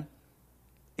 killing them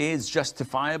is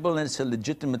justifiable and it's a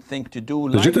legitimate thing to do.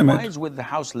 Legitimate. Likewise with the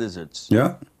house lizards.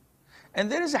 Yeah.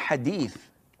 And there is a hadith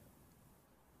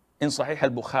in Sahih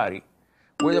al-Bukhari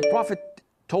where the Prophet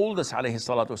told us, alayhi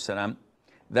salatu wasalam,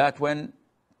 that when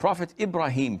Prophet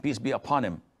Ibrahim, peace be upon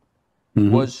him,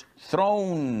 was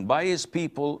thrown by his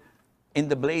people in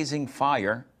the blazing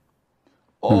fire,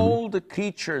 all the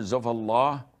creatures of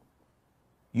Allah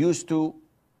used to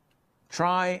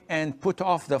try and put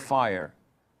off the fire,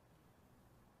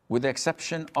 with the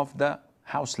exception of the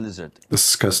house lizard.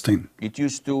 Disgusting. It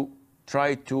used to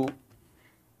try to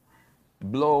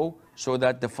blow so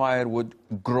that the fire would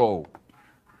grow.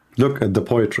 Look at the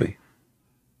poetry.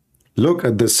 Look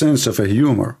at the sense of a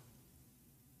humor.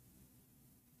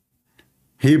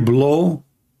 He blow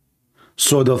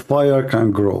so the fire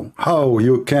can grow. How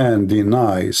you can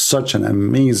deny such an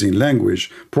amazing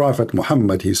language? Prophet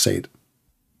Muhammad, he said.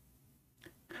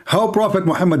 How Prophet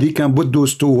Muhammad, he can put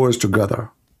those two words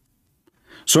together.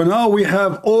 So now we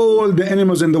have all the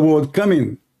animals in the world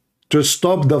coming to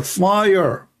stop the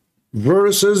fire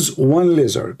versus one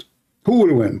lizard. Who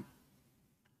will win?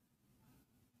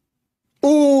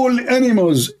 All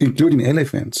animals, including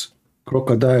elephants,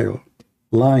 crocodile,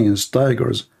 lions,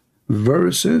 tigers,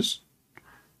 versus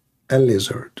a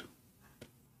lizard.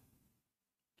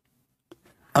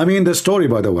 I mean, the story,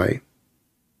 by the way,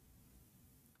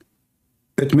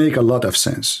 it makes a lot of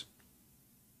sense.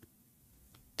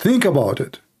 Think about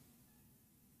it.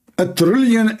 1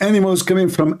 trillion animals coming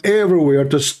from everywhere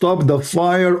to stop the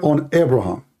fire on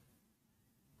Abraham.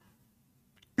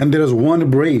 And there is one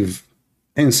brave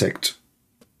insect.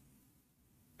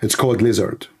 It's called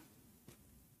lizard.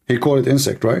 He called it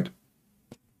insect, right?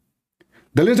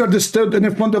 The lizard stood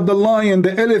in front of the lion,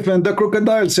 the elephant, the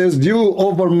crocodile, says, "You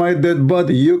over my dead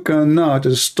body, you cannot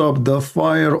stop the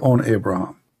fire on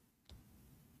Abraham."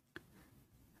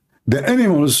 The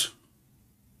animals,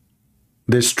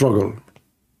 they struggle.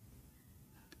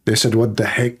 They said, "What the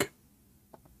heck?"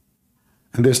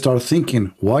 And they start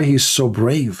thinking, why he's so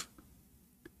brave?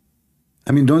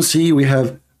 I mean, don't see we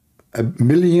have 1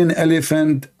 million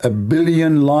elephant, 1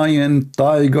 billion lion,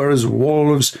 tigers,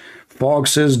 wolves,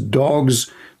 foxes,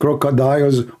 dogs,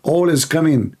 crocodiles, all is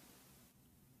coming.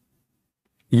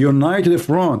 United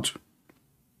front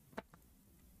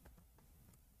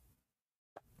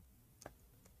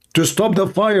to stop the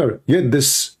fire. Yet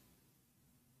this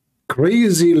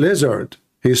crazy lizard,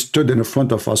 he stood in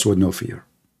front of us with no fear.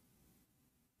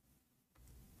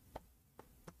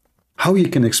 How you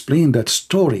can explain that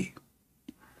story?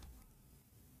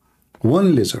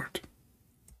 One lizard.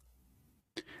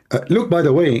 Look, by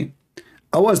the way,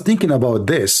 I was thinking about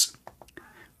this.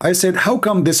 I said, how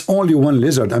come there's only one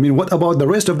lizard? I mean, what about the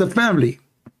rest of the family?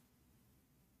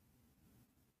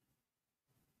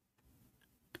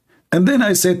 And then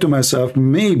I said to myself,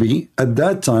 maybe at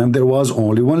that time there was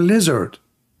only one lizard.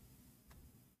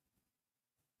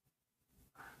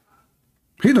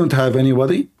 He don't have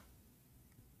anybody.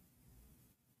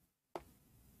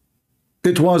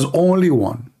 It was only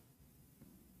one.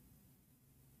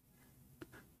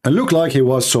 And looked like he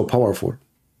was so powerful.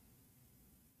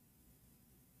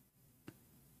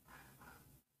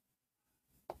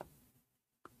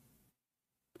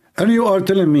 And you are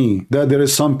telling me that there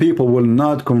is some people will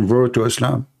not convert to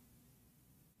Islam?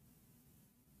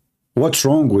 What's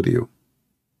wrong with you?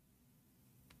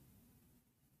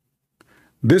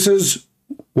 This is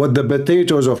what the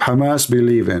potatoes of Hamas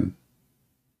believe in.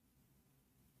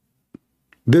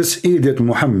 This idiot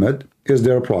Muhammad is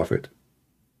their prophet.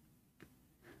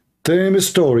 Telling a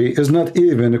story is not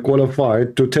even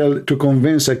qualified to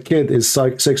convince a kid is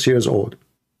 6 years old.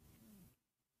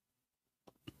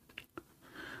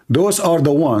 Those are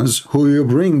the ones who you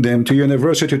bring them to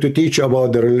university to teach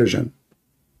about the religion.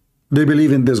 They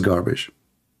believe in this garbage.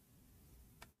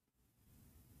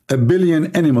 1 billion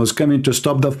animals coming to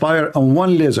stop the fire on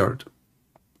one lizard.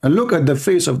 And look at the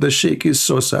face of the sheikh, he's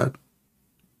so sad.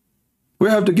 We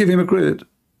have to give him a credit.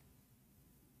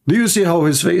 Do you see how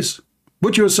his face?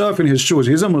 Put yourself in his shoes.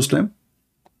 He's a Muslim.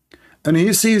 And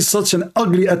he sees such an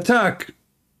ugly attack.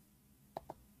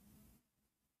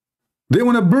 They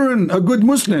want to burn a good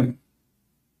Muslim.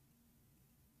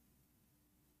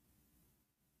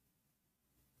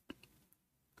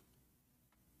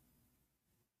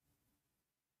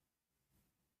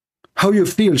 How you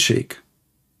feel, Sheikh?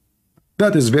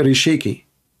 That is very shaky.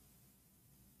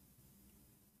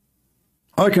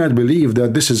 I can't believe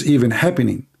that this is even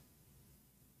happening.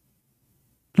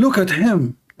 Look at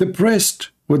him, depressed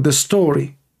with the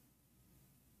story.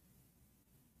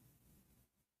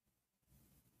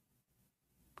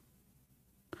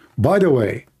 By the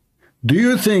way, Do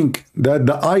you think that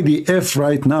the IDF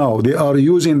right now, they are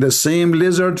using the same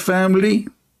lizard family?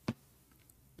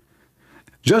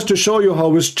 Just to show you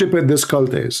how stupid this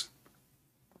cult is.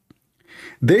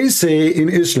 They say in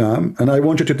Islam, and I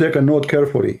want you to take a note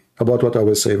carefully about what I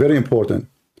will say, very important.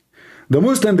 The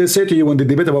Muslims, they say to you when they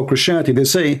debate about Christianity, they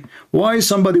say, why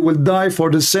somebody will die for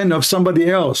the sin of somebody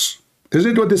else?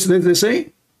 Isn't it what they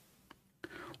say?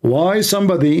 Why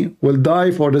somebody will die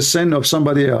for the sin of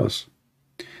somebody else?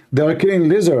 They are killing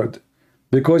lizard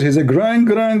because he's a grandfather.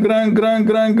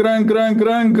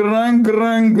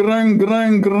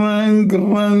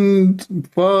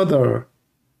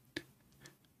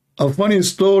 A funny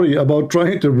story about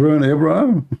trying to burn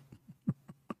Abraham.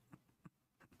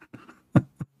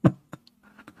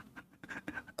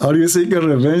 Are you seeking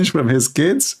revenge from his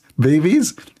kids,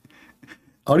 babies?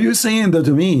 Are you saying that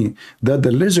to me that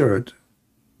the lizard,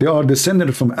 they are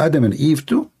descended from Adam and Eve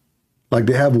too? Like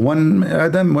they have one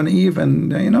Adam, one Eve,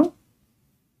 and you know,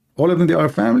 all of them, they are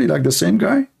family, like the same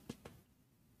guy?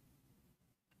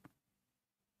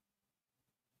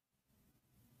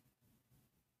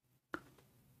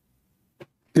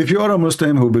 If you are a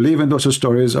Muslim who believe in those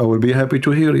stories, I will be happy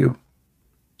to hear you.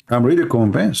 I'm really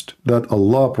convinced that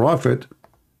Allah Prophet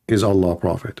is Allah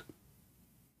Prophet.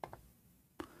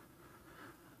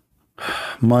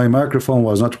 My microphone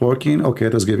was not working. Okay,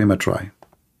 let's give him a try.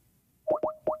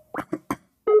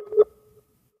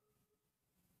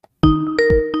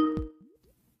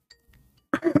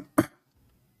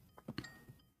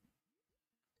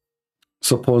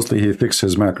 Supposedly he fixed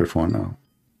his microphone now.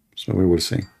 So we will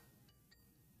see.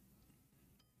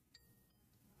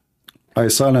 I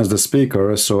silenced the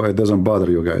speaker so it doesn't bother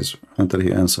you guys until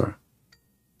he answers.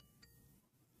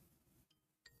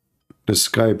 The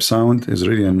Skype sound is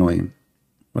really annoying,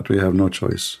 but we have no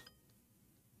choice.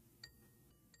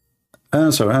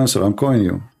 Answer, I'm calling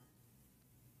you.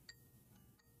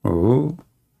 Oh.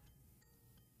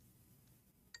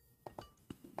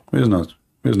 He's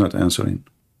not answering.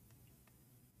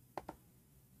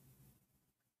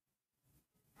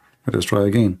 Let us try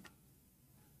again.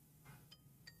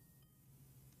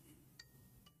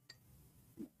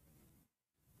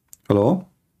 Hello?